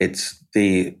like it's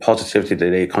the positivity that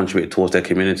they contribute towards their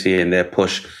community and their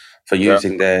push for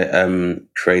using their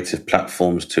creative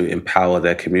platforms to empower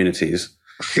their communities.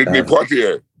 Sidney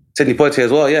Poitier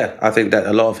as well, yeah. I think that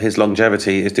a lot of his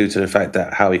longevity is due to the fact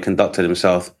that how he conducted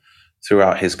himself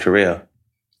throughout his career.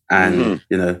 And,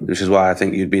 which is why I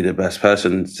think you'd be the best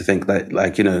person to think that,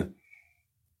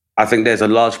 I think there's a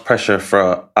large pressure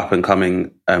for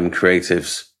up-and-coming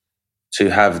creatives to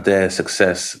have their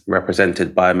success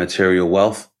represented by material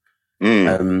wealth.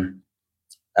 And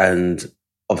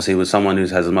obviously with someone who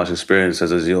has as much experience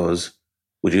as yours,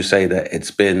 would you say that it's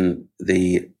been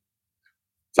the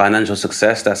financial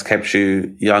success that's kept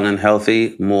you young and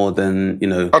healthy more than,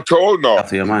 at all not.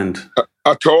 Healthy your mind?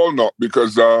 At all not,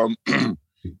 because the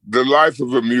life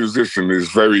of a musician is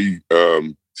very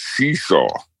seesaw.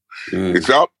 It's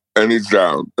up and it's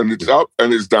down, and it's up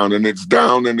and it's down, and it's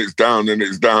down and it's down and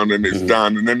it's down and it's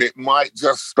down, and then it might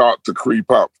just start to creep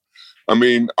up. I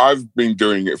mean, I've been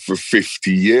doing it for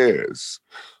 50 years.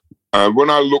 When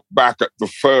I look back at the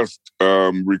first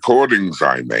recordings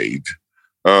I made,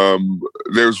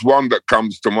 there's one that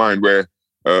comes to mind where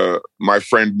my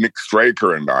friend Nick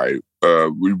Straker and I,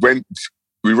 we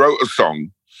wrote a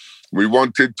song. We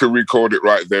wanted to record it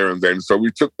right there and then. So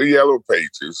we took the Yellow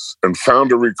Pages and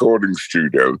found a recording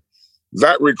studio.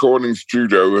 That recording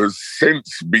studio has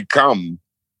since become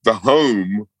the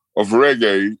home of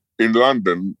reggae in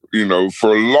London,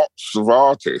 for lots of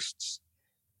artists.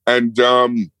 And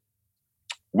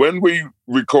when we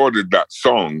recorded that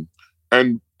song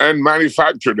and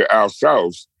manufactured it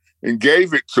ourselves and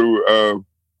gave it to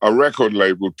a record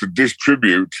label to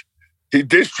distribute, he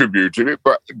distributed it,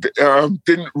 but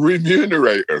didn't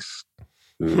remunerate us.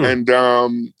 And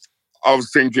I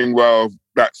was thinking, well,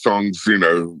 that song's,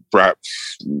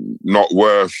 perhaps not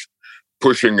worth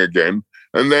pushing again.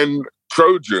 And then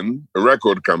Trojan, a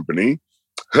record company,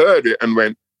 heard it and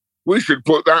went, we should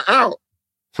put that out.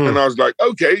 And I was like,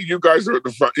 okay, you guys are at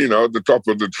the front, the top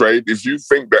of the trade. If you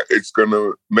think that it's going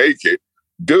to make it,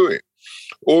 do it.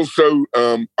 Also,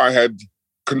 I had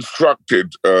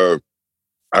constructed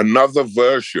another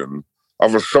version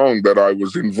of a song that I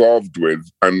was involved with.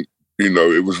 And,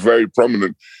 it was very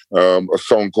prominent, a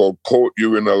song called Caught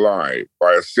You in a Lie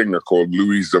by a singer called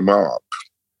Louisa Mark.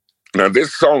 Now,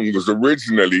 this song was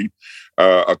originally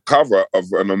a cover of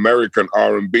an American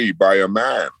R&B by a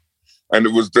man. And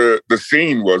it was the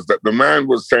scene was that the man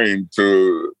was saying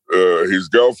to his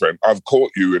girlfriend, I've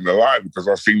caught you in a lie because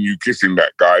I've seen you kissing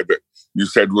that guy that you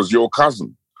said was your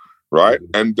cousin, right?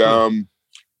 And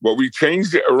well, we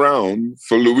changed it around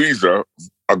for Louisa,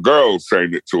 a girl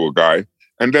saying it to a guy,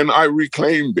 and then I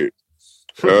reclaimed it.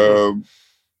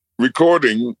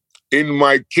 Recording in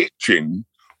my kitchen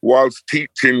whilst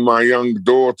teaching my young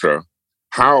daughter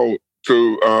how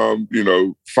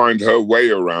to, find her way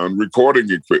around recording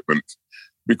equipment,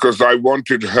 because I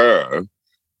wanted her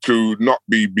to not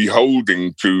be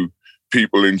beholden to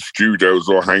people in studios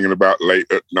or hanging about late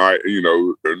at night,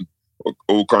 and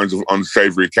all kinds of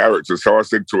unsavory characters. So I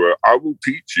said to her, I will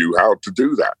teach you how to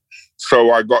do that.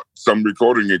 So I got some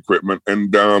recording equipment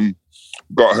and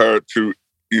got her to,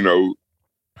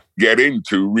 get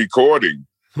into recording.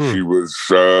 She was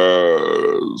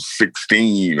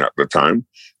 16 at the time.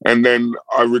 And then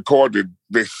I recorded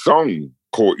this song,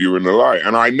 Caught You in the Lie,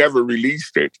 and I never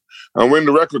released it. And when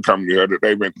the record company heard it,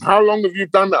 they went, how long have you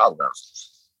done that? I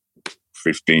was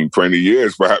 15, 20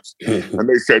 years perhaps. And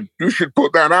they said, you should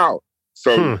put that out.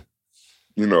 So,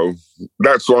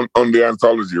 that's on the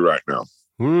anthology right now.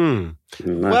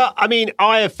 Well, I mean,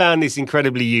 I have found this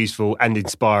incredibly useful and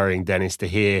inspiring, Dennis, to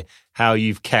hear how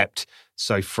you've kept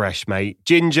so fresh, mate.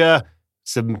 Ginger,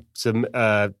 some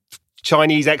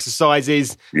Chinese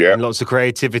exercises, and lots of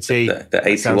creativity. The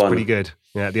 81 sounds pretty good.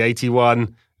 Yeah, the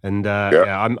 81, and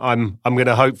I'm going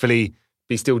to hopefully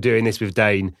be still doing this with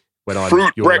Dane when I'm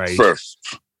fruit your breakfast.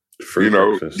 age. Fruit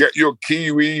breakfast. Get your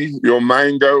kiwi, your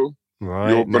mango,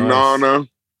 your banana,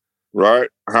 right?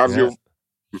 Have your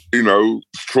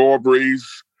strawberries,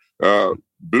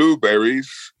 blueberries,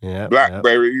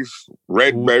 blackberries,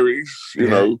 red berries,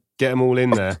 Get them all in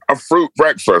there. A fruit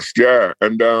breakfast,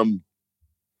 and, a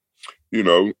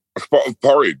spot of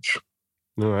porridge.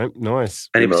 All right, nice.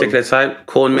 Any particular type?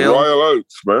 Cornmeal? Royal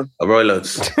oats, man. Royal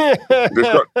oats.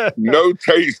 It's got no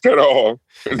taste at all.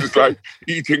 It's just like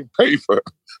eating paper.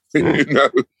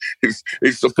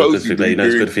 It's supposed to be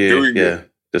it's good for you.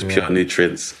 It. Just pure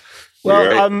nutrients.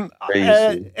 Well,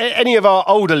 any of our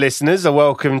older listeners are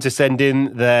welcome to send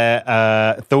in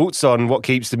their thoughts on what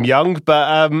keeps them young.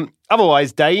 But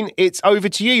otherwise, Dane, it's over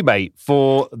to you, mate,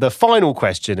 for the final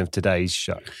question of today's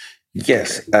show.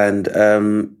 Yes, and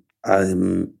I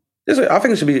think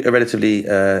it should be a relatively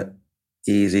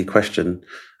easy question.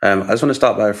 I just want to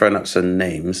start by throwing up some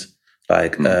names,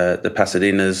 like the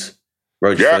Pasadenas,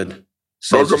 Roachford,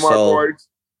 those are my boys.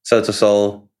 Soto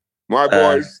Soul, my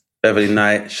boys. Beverly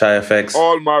Knight, Shy FX.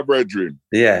 All my brethren.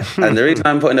 Yeah. And the reason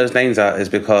I'm putting those names out is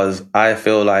because I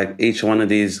feel like each one of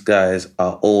these guys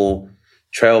are all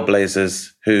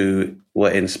trailblazers who were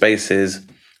in spaces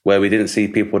where we didn't see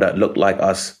people that looked like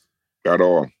us. At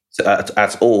all.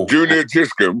 At all. Junior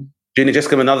Giscombe. Junior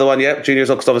Giscombe, another one, yeah. Junior's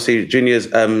obviously,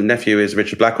 Junior's nephew is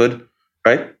Richard Blackwood,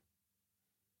 right?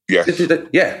 Yes.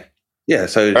 Yeah.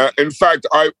 So, in fact,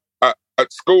 I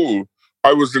at school,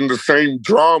 I was in the same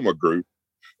drama group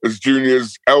as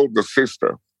Junior's elder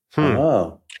sister.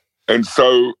 Oh. And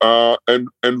so, and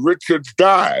Richard's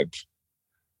dad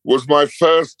was my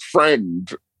first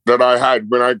friend that I had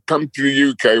when I come to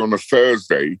the UK on a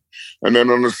Thursday. And then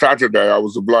on a Saturday, I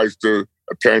was obliged to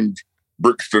attend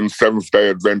Brixton Seventh-day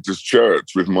Adventist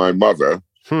Church with my mother.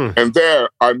 And there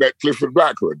I met Clifford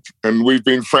Blackwood, and we've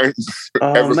been friends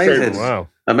ever since. Wow.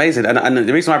 Amazing. And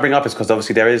the reason I bring up is because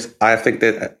obviously there is, I think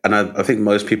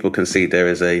most people can see there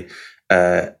is a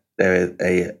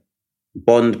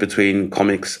bond between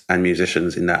comics and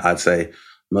musicians, in that I'd say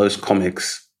most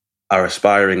comics are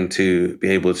aspiring to be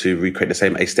able to recreate the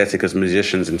same aesthetic as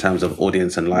musicians in terms of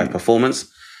audience and live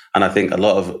performance. And I think a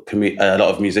lot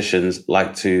of musicians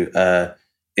like to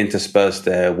intersperse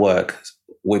their work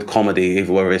with comedy,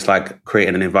 either whether it's like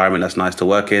creating an environment that's nice to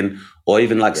work in, or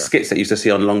even like skits that you used to see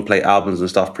on long play albums and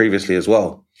stuff previously as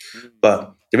well.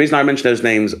 But the reason I mention those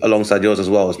names alongside yours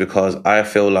as well is because I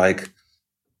feel like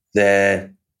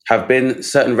there have been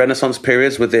certain renaissance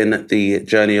periods within the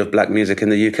journey of black music in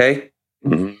the UK,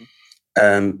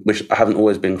 which haven't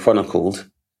always been chronicled.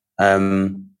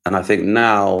 And I think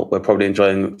now we're probably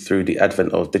enjoying, through the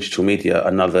advent of digital media,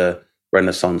 another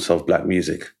renaissance of black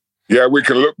music. Yeah, we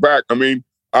can look back. I mean,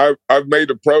 I've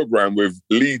made a program with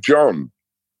Lee John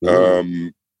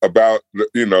about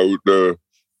the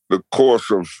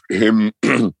course of him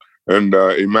and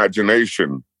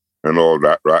imagination and all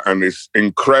that, right? And it's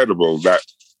incredible that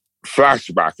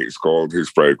Flashback, it's called,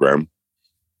 his program.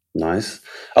 Nice.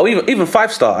 Oh, even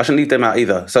 5 Star. I shouldn't leave them out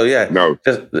either. So yeah, no,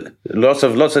 just lots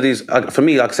of these. For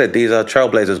me, like I said, these are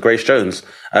trailblazers. Grace Jones,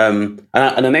 and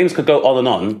the names could go on and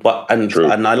on. But I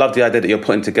love the idea that you're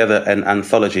putting together an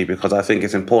anthology, because I think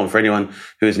it's important for anyone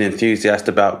who is an enthusiast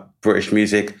about British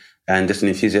music and just an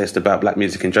enthusiast about black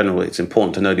music in general. It's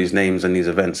important to know these names and these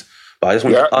events. But I just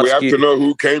want to ask you... We have to know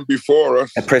who came before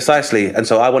us. Precisely. And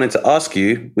so I wanted to ask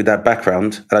you, with that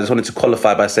background, and I just wanted to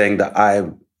qualify by saying that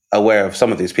I'm aware of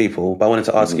some of these people, but I wanted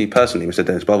to ask you personally, Mr.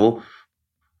 Dennis Bovell,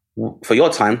 for your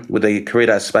time, with a career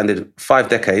that has spanned 5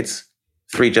 decades,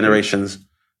 3 generations,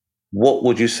 what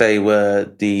would you say were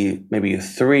maybe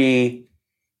 3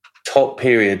 top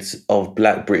periods of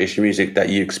Black British music that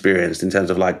you experienced in terms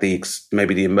of like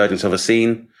maybe the emergence of a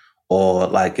scene, or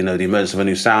like, the emergence of a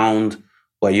new sound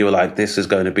where you were like, this is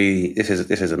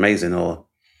amazing, or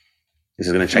this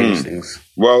is going to change things?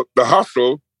 Well, the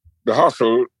hustle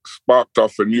sparked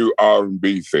off a new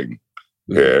R&B thing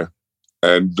here.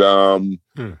 And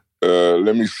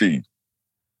let me see.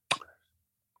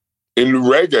 In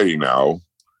reggae now,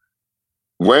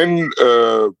 when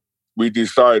we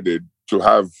decided to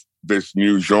have this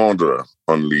new genre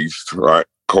unleashed, right,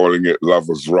 calling it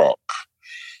Lovers Rock,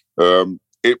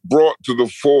 it brought to the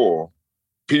fore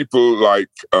people like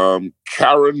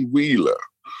Karen Wheeler,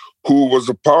 who was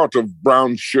a part of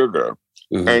Brown Sugar.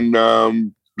 And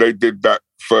they did that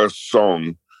first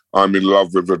song, I'm in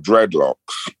Love with the Dreadlocks.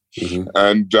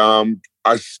 And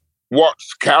I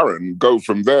watched Karen go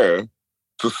from there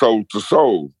to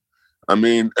Soul. I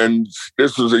mean, and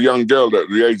this was a young girl that at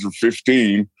the age of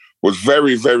 15 was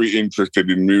very, very interested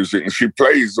in music. And she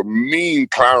plays a mean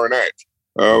clarinet,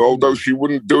 although she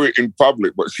wouldn't do it in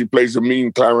public, but she plays a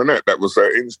mean clarinet. That was her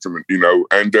instrument,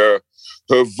 and her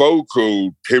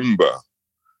vocal timbre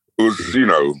was,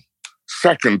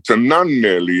 second to none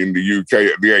nearly in the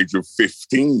UK at the age of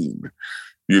 15,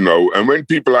 and when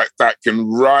people like that can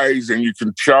rise and you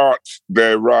can chart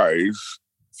their rise,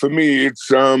 for me, it's,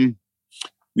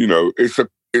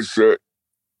 it's a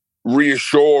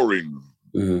reassuring.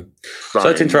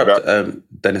 Sorry to interrupt,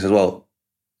 Dennis, as well.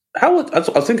 I was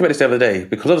thinking about this the other day,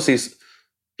 because obviously,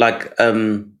 like,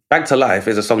 Back to Life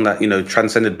is a song that,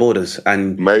 transcended borders,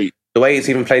 and the way it's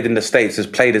even played in the States is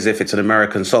played as if it's an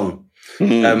American song.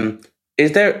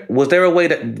 Was there a way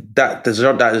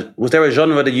was there a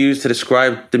genre that you used to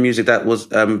describe the music that was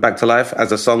Back to Life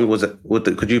as a song?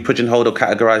 Could you pigeonhole or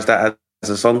categorize that as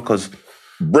a song? Because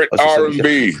Brit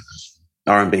R&B.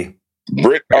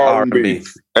 Brit R&B.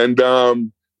 And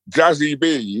Jazzy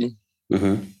B,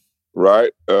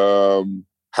 right,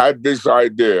 had this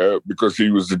idea, because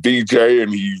he was a DJ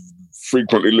and he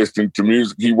frequently listened to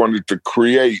music. He wanted to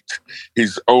create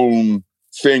his own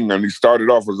thing, and he started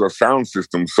off as a sound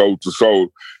system, Soul to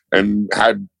Soul, and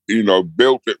had,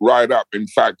 built it right up. In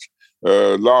fact,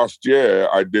 last year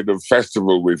I did a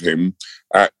festival with him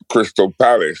at Crystal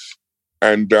Palace,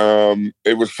 and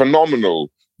it was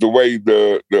phenomenal the way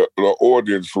the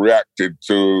audience reacted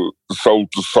to the Soul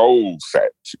to Soul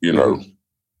set,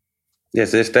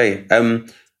 Yes, this day.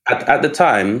 At the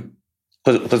time,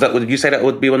 because would you say that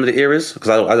would be one of the eras? Because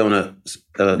I don't want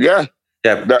to. Yeah.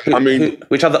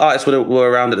 Which other artists were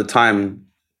around at the time?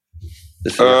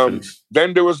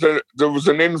 Then there was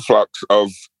an influx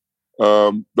of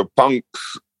the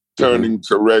punks turning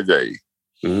to reggae,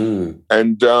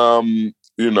 and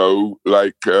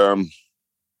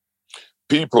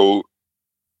people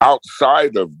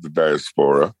outside of the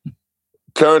diaspora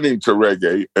turning to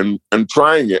reggae and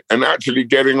trying it and actually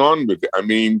getting on with it. I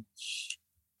mean,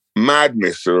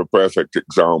 Madness are a perfect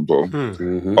example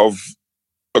of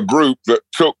a group that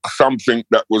took something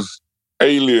that was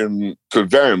alien to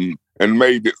them and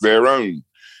made it their own.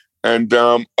 And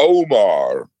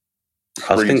Omar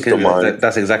springs to mind.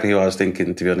 That's exactly what I was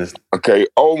thinking, to be honest. Okay,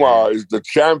 Omar is the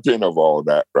champion of all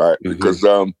that, right? Because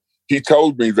he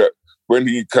told me that when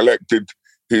he collected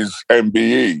his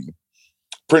MBE,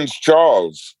 Prince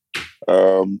Charles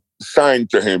sang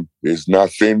to him, "There's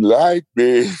nothing like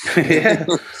this." Yeah,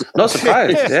 not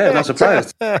surprised. Yeah, not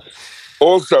surprised.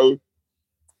 Also,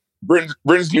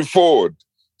 Brinsley Ford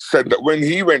said that when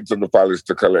he went to the palace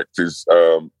to collect his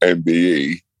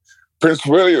MBE, Prince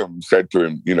William said to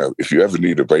him, "If you ever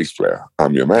need a bass player,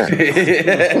 I'm your man."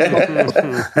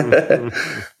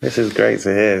 This is great to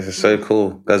hear. This is so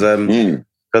cool. Because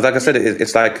like I said,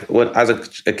 it's like as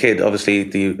a kid, obviously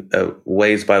the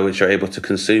ways by which you're able to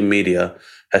consume media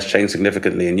has changed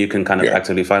significantly, and you can kind of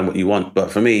actively find what you want.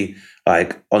 But for me,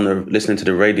 like listening to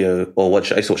the radio or I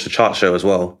used to watch the chart show as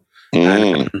well.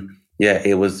 And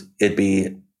it'd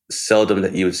be seldom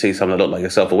that you would see someone that looked like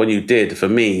yourself. But when you did, for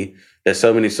me, there's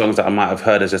so many songs that I might have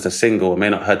heard as just a single, I may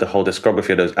not have heard the whole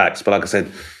discography of those acts. But like I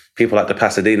said, people like the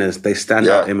Pasadenas, they stand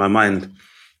out in my mind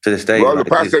to this day. Well, the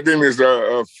Pasadenas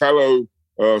are fellow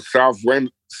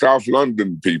South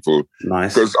London people.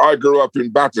 Nice. Because I grew up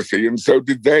in Battersea and so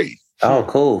did they. Oh,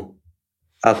 cool.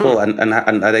 Oh, cool. And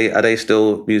are they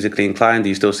still musically inclined? Do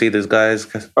you still see these guys?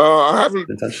 I haven't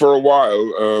for a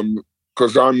while,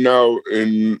 because I'm now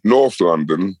in North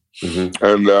London,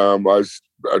 and I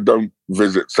don't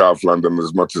visit South London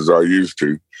as much as I used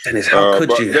to. Dennis, how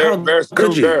could you? They're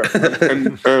still there.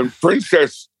 and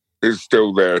Princess is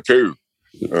still there too.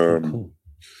 Cool.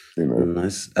 you know.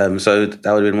 Nice. So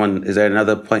that would have been one. Is there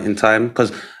another point in time?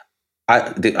 Because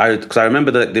I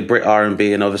remember the Brit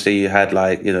R&B, and obviously you had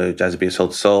like, you know, Jazzy B, Soul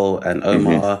to Soul, and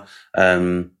Omar,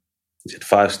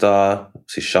 Five Star,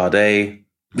 obviously Sade.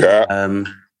 Yeah.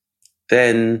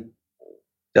 Then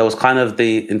there was kind of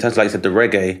in terms of, like you said, the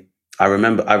reggae. I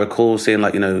recall seeing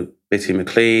like, you know, Bitty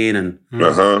McLean and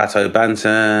Pato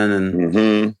Banton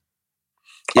and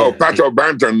Pato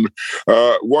Banton.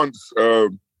 Once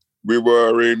we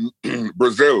were in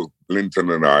Brazil, Linton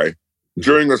and I,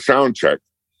 during a sound check.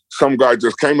 Some guy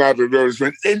just came out of the door and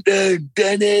went, "Linton,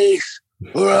 Dennis,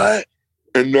 all right?"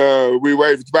 And we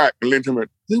waved back, and Linton went,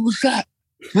 "Who was that?"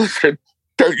 I said,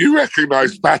 "Don't you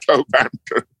recognize Pato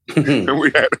Banton?" And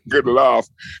we had a good laugh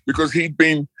because he'd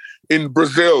been in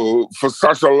Brazil for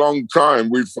such a long time.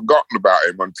 We'd forgotten about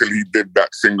him until he did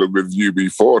that single with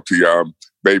UB40,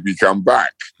 "Baby Come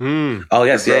Back." Oh,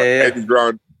 yes, yeah. Eddie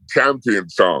Grant champion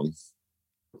song.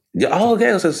 Yeah. Oh,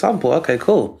 okay, it was a sample. Okay,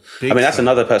 cool. Big I mean, that's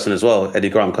another person as well, Eddie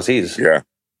Grant, because he's... Yeah,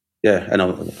 and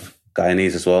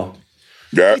Guyanese as well.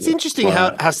 Yeah. It's interesting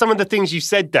how some of the things you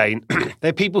said, Dane,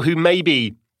 they're people who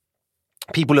maybe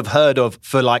people have heard of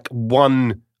for like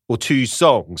one or two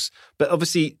songs, but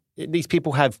obviously these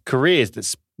people have careers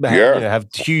that have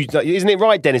huge... Isn't it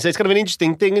right, Dennis? So it's kind of an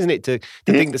interesting thing, isn't it, to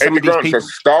think that some Eddie of these Grant's people... a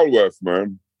stalwart,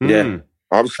 man. Yeah.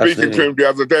 I was speaking to him the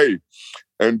other day,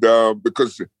 and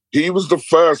because he was the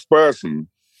first person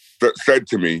that said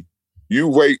to me, "You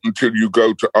wait until you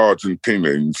go to Argentina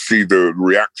and see the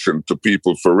reaction to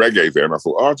people for reggae there." And I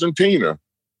thought, Argentina?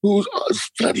 It's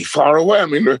bloody far away. I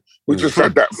mean, we just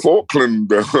had that Falkland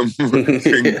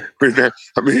thing.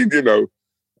 I mean, you know,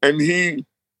 and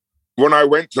when I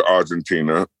went to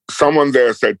Argentina, someone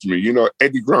there said to me, "You know,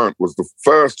 Eddie Grant was the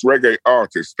first reggae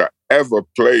artist that ever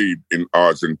played in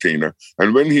Argentina.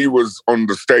 And when he was on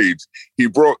the stage, he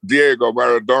brought Diego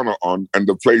Maradona on and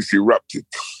the place erupted."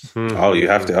 Oh, you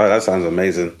have to. Oh, that sounds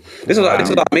amazing. This is what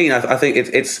I mean. I think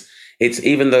it's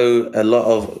even though a lot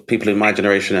of people in my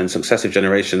generation and successive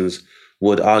generations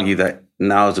would argue that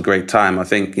now is a great time. I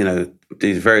think, you know,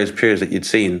 these various periods that you'd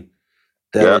seen,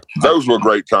 those were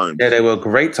great times. Yeah, they were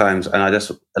great times. And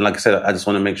like I said, I just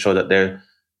want to make sure that there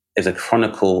is a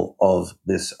chronicle of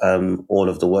this, all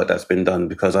of the work that's been done,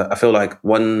 because I feel like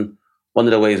one of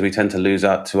the ways we tend to lose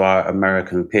out to our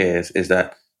American peers is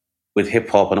that with hip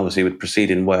hop and obviously with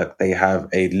preceding work, they have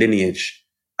a lineage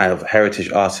of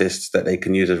heritage artists that they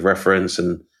can use as reference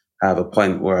and have a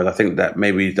point where I think that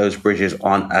maybe those bridges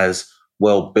aren't as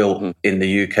well built in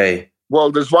the UK.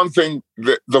 Well, there's one thing,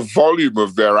 the volume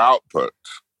of their output,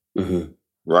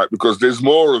 right? Because there's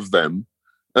more of them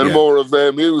and more of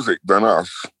their music than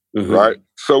us, right?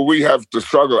 So we have to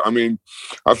struggle. I mean,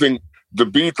 I think the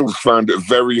Beatles found it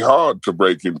very hard to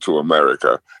break into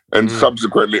America, and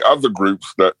subsequently other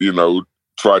groups that, you know,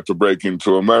 tried to break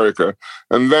into America.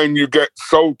 And then you get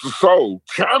Soul to Soul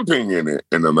championing it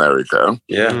in America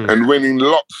and winning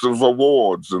lots of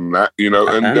awards and that, you know.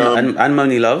 And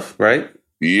Monie Love, right?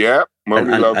 Yeah,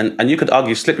 Monie Love. And you could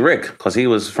argue Slick Rick, because he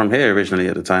was from here originally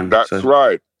at the time. That's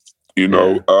right. You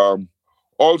know,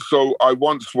 also, I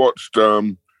once watched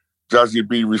Jazzy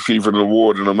B receive an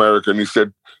award in America, and he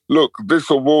said, "Look, this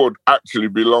award actually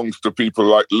belongs to people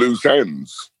like Loose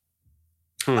Ends."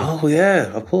 Oh,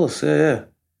 yeah, of course. Yeah.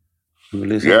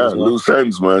 Loose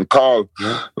Ends, man. Carl.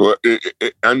 Yeah.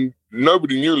 And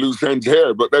nobody knew Loose Ends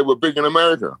here, but they were big in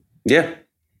America. Yeah.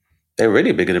 They're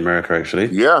really big in America, actually.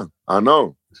 Yeah, I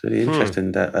know. It's really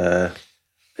interesting that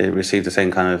they received the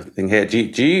same kind of thing here. Do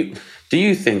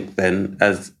you think then,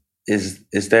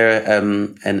 is there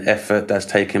an effort that's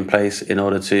taking place in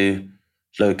order to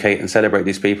locate and celebrate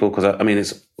these people? Because I mean,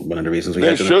 it's one of the reasons we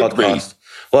had the podcast.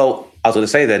 Well, I was going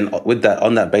to say then,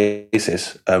 on that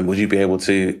basis, would you be able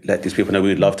to let these people know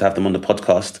we'd love to have them on the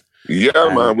podcast? Yeah,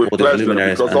 man, with pleasure,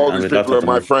 because all these people are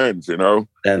my friends, you know.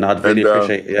 And I'd really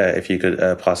appreciate, if you could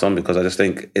pass on, because I just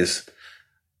think it's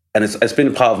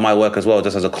been part of my work as well,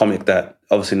 just as a comic, that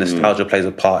obviously nostalgia plays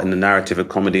a part in the narrative of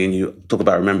comedy, and you talk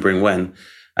about remembering when,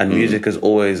 and music is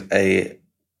always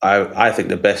I think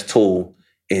the best tool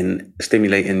in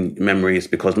stimulating memories,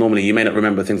 because normally you may not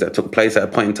remember things that took place at a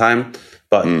point in time,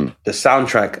 but the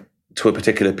soundtrack to a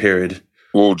particular period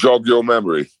will jog your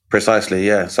memory. Precisely,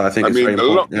 yeah. So I think it's very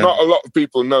important. Not a lot of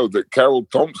people know that Carol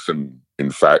Thompson, in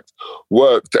fact,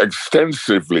 worked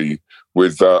extensively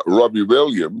with Robbie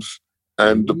Williams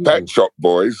and the Pet Shop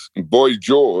Boys, Boy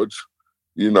George,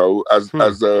 you know, as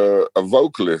a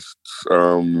vocalist,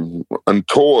 and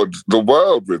toured the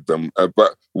world with them.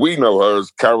 But we know her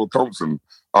as Carol Thompson.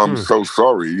 I'm so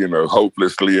sorry, you know,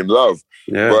 hopelessly in love.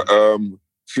 Yeah. But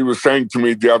she was saying to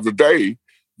me the other day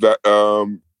that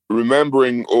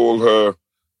remembering all her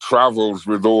travels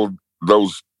with all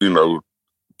those,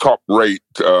 top-rate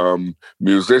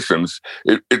musicians,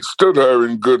 it stood her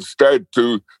in good stead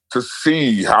to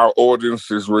see how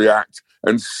audiences react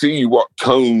and see what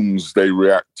tones they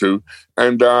react to.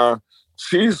 And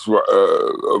she's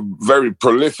a very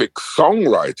prolific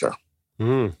songwriter.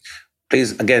 Mm.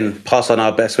 Please, again, pass on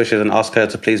our best wishes and ask her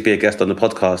to please be a guest on the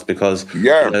podcast because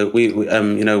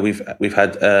we've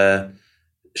had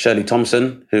Shirley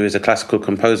Thompson, who is a classical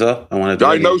composer.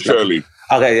 I know Shirley.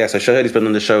 Okay, yeah. So Shirley's been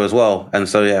on the show as well, and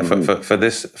so for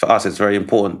us, it's very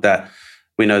important that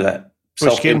we know that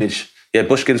self-image. Yeah,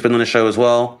 Bushkin's been on the show as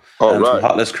well. Oh, right. From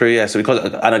Heartless Crew, yeah. So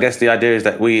and I guess the idea is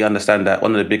that we understand that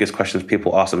one of the biggest questions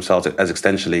people ask themselves as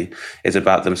existentially is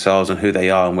about themselves and who they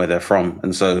are and where they're from.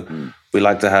 And so we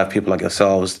like to have people like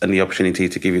yourselves and the opportunity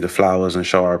to give you the flowers and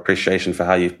show our appreciation for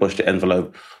how you've pushed the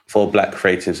envelope for Black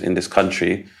creatives in this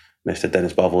country, Mr.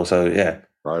 Dennis Bovell. So yeah,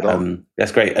 right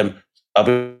that's great.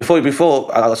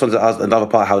 Before I just wanted to ask another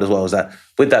part, Howard, as well, is that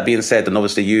with that being said, and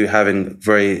obviously you having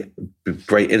very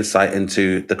great insight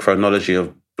into the chronology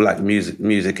of Black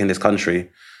music in this country,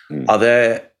 are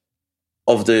there,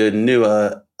 of the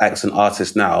newer acts and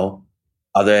artists now,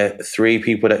 are there 3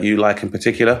 people that you like in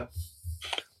particular?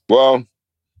 Well,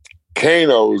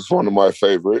 Kano is one of my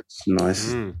favorites.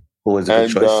 Nice. Always a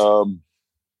good choice.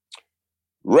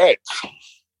 Wretch.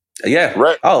 Yeah.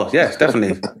 Oh, yes,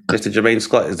 definitely. Mr. Jermaine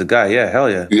Scott is the guy. Yeah, hell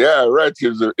yeah. Yeah, Wretch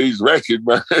he's wretched,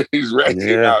 man. He's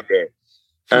wretched out there.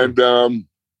 And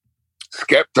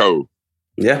Skepto.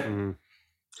 Yeah.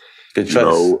 Good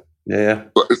choice. Yeah.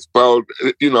 Well,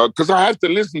 because I have to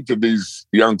listen to these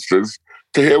youngsters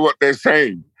to hear what they're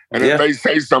saying. And if they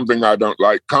say something I don't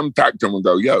like, contact them and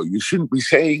go, yo, you shouldn't be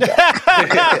saying that.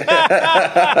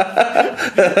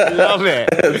 Love it.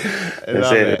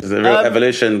 It's a real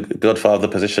evolution, Godfather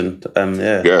position.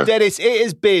 Dennis, it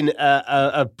has been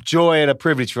a joy and a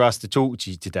privilege for us to talk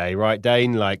to you today, right,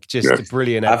 Dane? Like, just a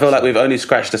brilliant episode. I feel like we've only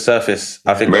scratched the surface.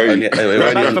 I think we're only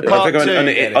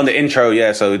on the intro,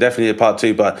 yeah, so definitely a part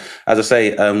 2. But as I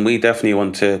say, we definitely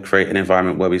want to create an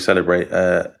environment where we celebrate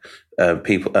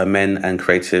people, men and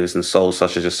creatives and souls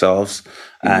such as yourselves.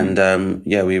 And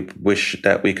we wish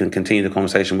that we can continue the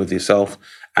conversation with yourself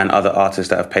and other artists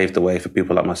that have paved the way for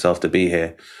people like myself to be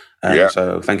here.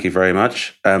 So thank you very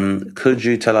much. Could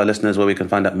you tell our listeners where we can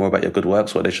find out more about your good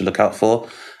works, what they should look out for,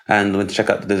 and when to check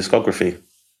out the discography?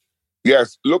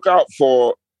 Yes, look out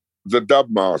for The Dub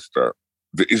Master,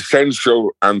 the Essential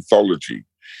Anthology.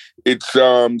 It's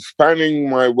spanning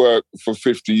my work for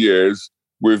 50 years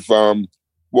with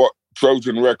what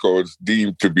Trojan Records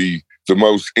deemed to be the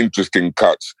most interesting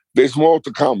cuts. There's more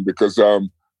to come because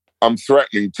I'm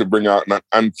threatening to bring out an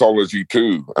anthology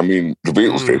too. I mean, the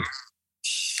Beatles did.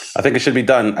 I think it should be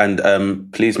done,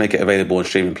 and please make it available on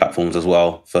streaming platforms as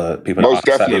well for people. Most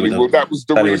definitely. Well, that was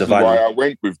the reason why I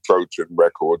went with Trojan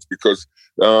Records, because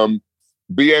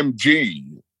BMG,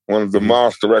 one of the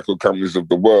master record companies of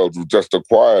the world, just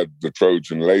acquired the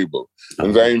Trojan label,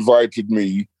 and they invited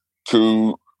me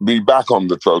to be back on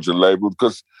the Trojan label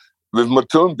because with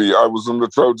Matumbi, I was on the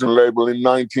Trojan label in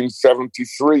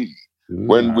 1973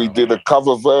 when we did a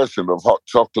cover version of Hot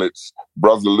Chocolate's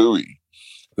Brother Louie.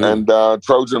 And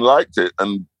Trojan liked it.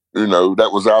 And, that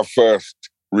was our first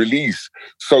release.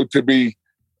 So to be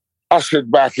ushered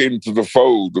back into the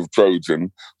fold of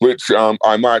Trojan, which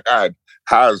I might add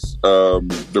has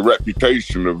the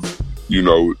reputation of,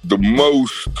 the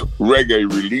most reggae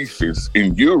releases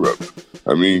in Europe.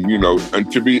 I mean,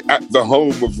 and to be at the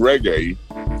home of reggae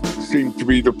seemed to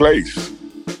be the place.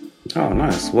 Oh,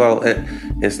 nice. Well,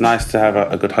 it's nice to have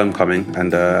a good homecoming,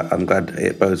 and I'm glad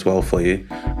it bodes well for you.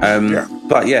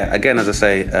 But again, as I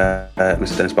say,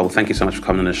 Mr. Dennis Bovell, thank you so much for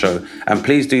coming on the show. And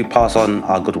please do pass on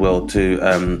our goodwill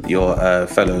to your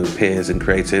fellow peers and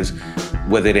creatives,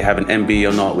 whether they have an MBE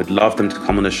or not. We'd love them to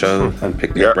come on the show and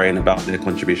pick their brain about their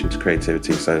contribution to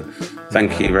creativity. So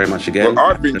thank you very much again. Well,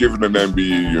 I've been given an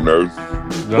MBE,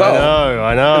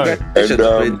 I know.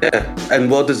 And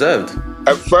well deserved.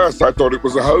 At first, I thought it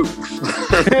was a hoax.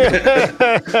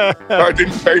 I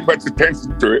didn't pay much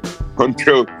attention to it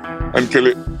until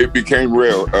it became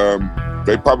real.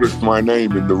 They published my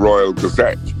name in the Royal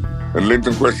Gazette, and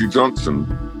Linton Kwesi Johnson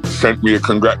sent me a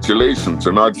congratulations,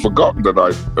 and I'd forgotten that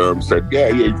I said,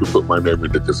 you could put my name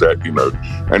in the Gazette,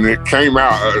 And it came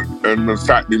out on a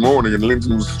Saturday morning, and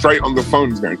Linton was straight on the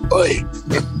phone going, oi.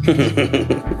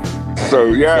 So,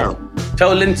 yeah.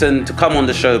 Tell Linton to come on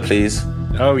the show, please.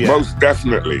 Oh, yeah. Most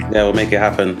definitely. Yeah, we'll make it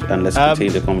happen, and let's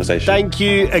continue the conversation. Thank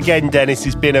you again, Dennis.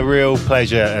 It's been a real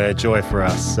pleasure and a joy for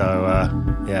us. So,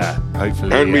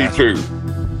 hopefully. And me too.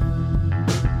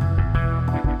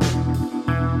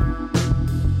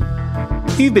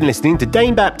 You've been listening to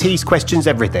Dane Baptiste Questions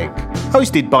Everything,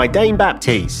 hosted by Dane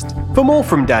Baptiste. For more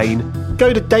from Dane,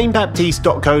 go to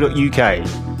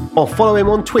danebaptiste.co.uk or follow him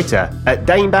on Twitter at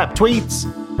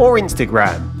DaneBapTweets or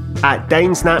Instagram at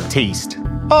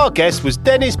DaneSnapTeast. Our guest was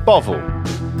Dennis Bovell.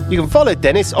 You can follow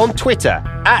Dennis on Twitter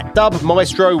at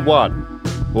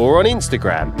DubMaestro1 or on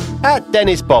Instagram at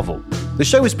Dennis Bovell. The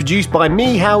show was produced by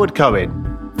me, Howard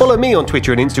Cohen. Follow me on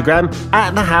Twitter and Instagram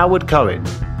at The Howard Cohen.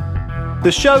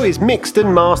 The show is mixed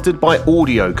and mastered by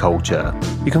Audio Culture.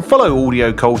 You can follow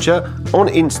Audio Culture on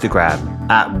Instagram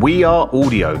at We Are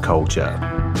Audio Culture.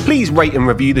 Please rate and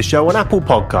review the show on Apple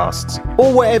Podcasts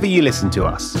or wherever you listen to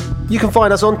us. You can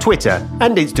find us on Twitter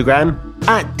and Instagram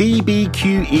at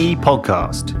DBQE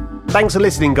Podcast. Thanks for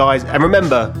listening, guys, and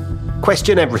remember,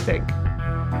 question everything.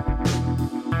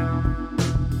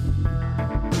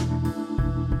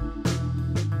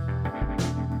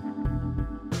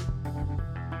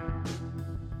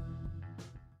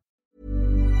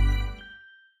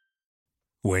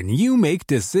 When you make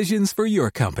decisions for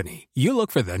your company, you look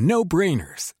for the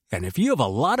no-brainers. And if you have a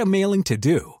lot of mailing to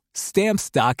do,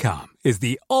 Stamps.com is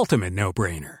the ultimate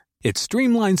no-brainer. It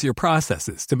streamlines your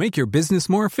processes to make your business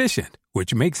more efficient,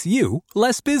 which makes you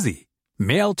less busy.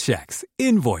 Mail checks,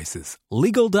 invoices,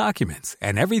 legal documents,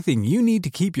 and everything you need to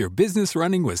keep your business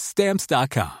running with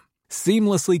Stamps.com.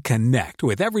 Seamlessly connect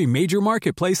with every major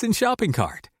marketplace and shopping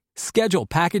cart. Schedule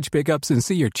package pickups and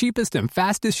see your cheapest and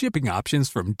fastest shipping options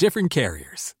from different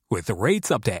carriers, with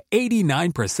rates up to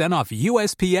 89% off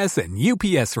USPS and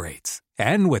UPS rates.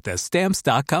 And with the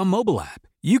Stamps.com mobile app,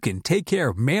 you can take care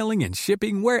of mailing and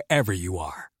shipping wherever you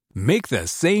are. Make the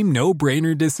same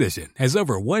no-brainer decision as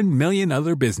over 1 million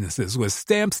other businesses with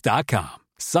Stamps.com.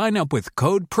 Sign up with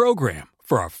code PROGRAM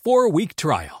for a 4-week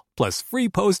trial, plus free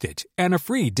postage and a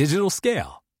free digital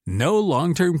scale. No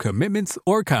long-term commitments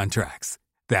or contracts.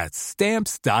 That's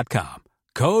Stamps.com.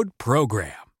 Code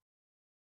PROGRAM.